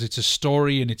because it's a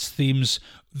story and its themes.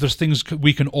 There's things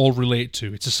we can all relate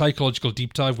to. It's a psychological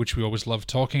deep dive, which we always love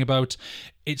talking about.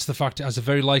 It's the fact it has a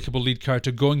very likable lead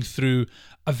character going through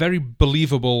a very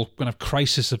believable kind of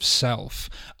crisis of self.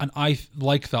 And I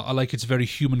like that. I like its very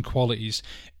human qualities.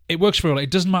 It works very well. It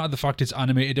doesn't matter the fact it's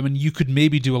animated. I mean, you could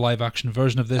maybe do a live action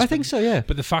version of this. I think so, yeah.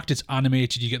 But the fact it's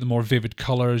animated, you get the more vivid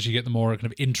colours, you get the more kind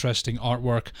of interesting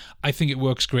artwork. I think it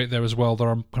works great there as well. There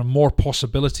are kind of more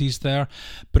possibilities there,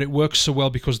 but it works so well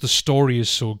because the story is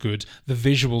so good, the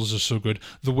visuals are so good,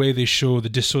 the way they show the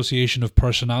dissociation of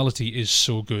personality is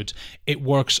so good. It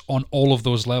works on all of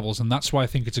those levels, and that's why I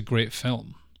think it's a great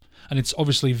film. And it's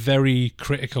obviously very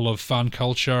critical of fan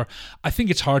culture. I think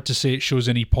it's hard to say it shows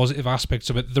any positive aspects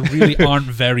of it. There really aren't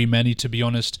very many, to be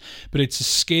honest. But it's a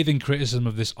scathing criticism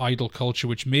of this idol culture,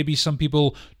 which maybe some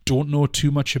people don't know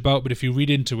too much about. But if you read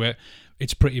into it,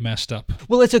 it's pretty messed up.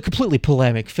 Well, it's a completely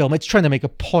polemic film. It's trying to make a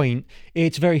point.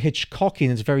 It's very Hitchcockian.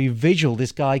 It's very visual.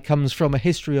 This guy comes from a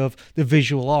history of the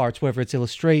visual arts, whether it's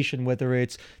illustration, whether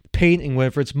it's painting,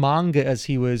 whether it's manga, as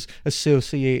he was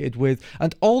associated with.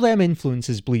 And all them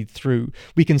influences bleed through.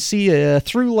 We can see a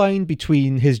through line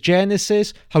between his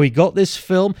genesis, how he got this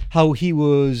film, how he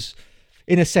was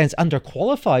in a sense,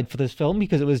 underqualified for this film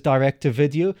because it was direct to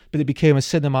video, but it became a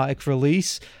cinematic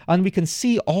release. And we can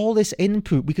see all this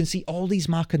input. We can see all these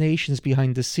machinations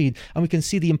behind the scene. And we can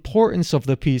see the importance of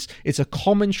the piece. It's a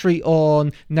commentary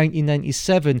on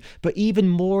 1997, but even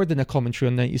more than a commentary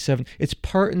on 97, it's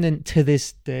pertinent to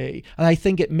this day. And I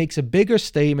think it makes a bigger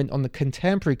statement on the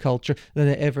contemporary culture than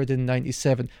it ever did in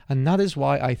 97. And that is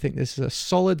why I think this is a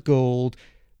solid gold,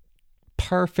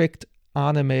 perfect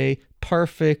anime,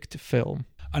 perfect film.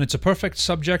 And it's a perfect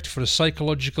subject for a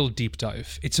psychological deep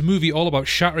dive. It's a movie all about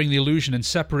shattering the illusion and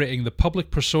separating the public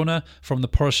persona from the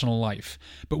personal life.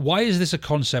 But why is this a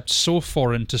concept so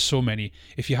foreign to so many?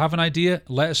 If you have an idea,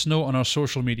 let us know on our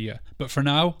social media. But for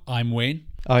now, I'm Wayne.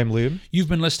 I'm Liam. You've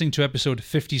been listening to episode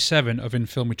 57 of In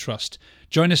Film We Trust.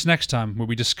 Join us next time where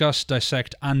we discuss,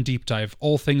 dissect and deep dive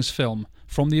all things film,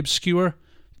 from the obscure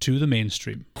to the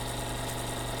mainstream.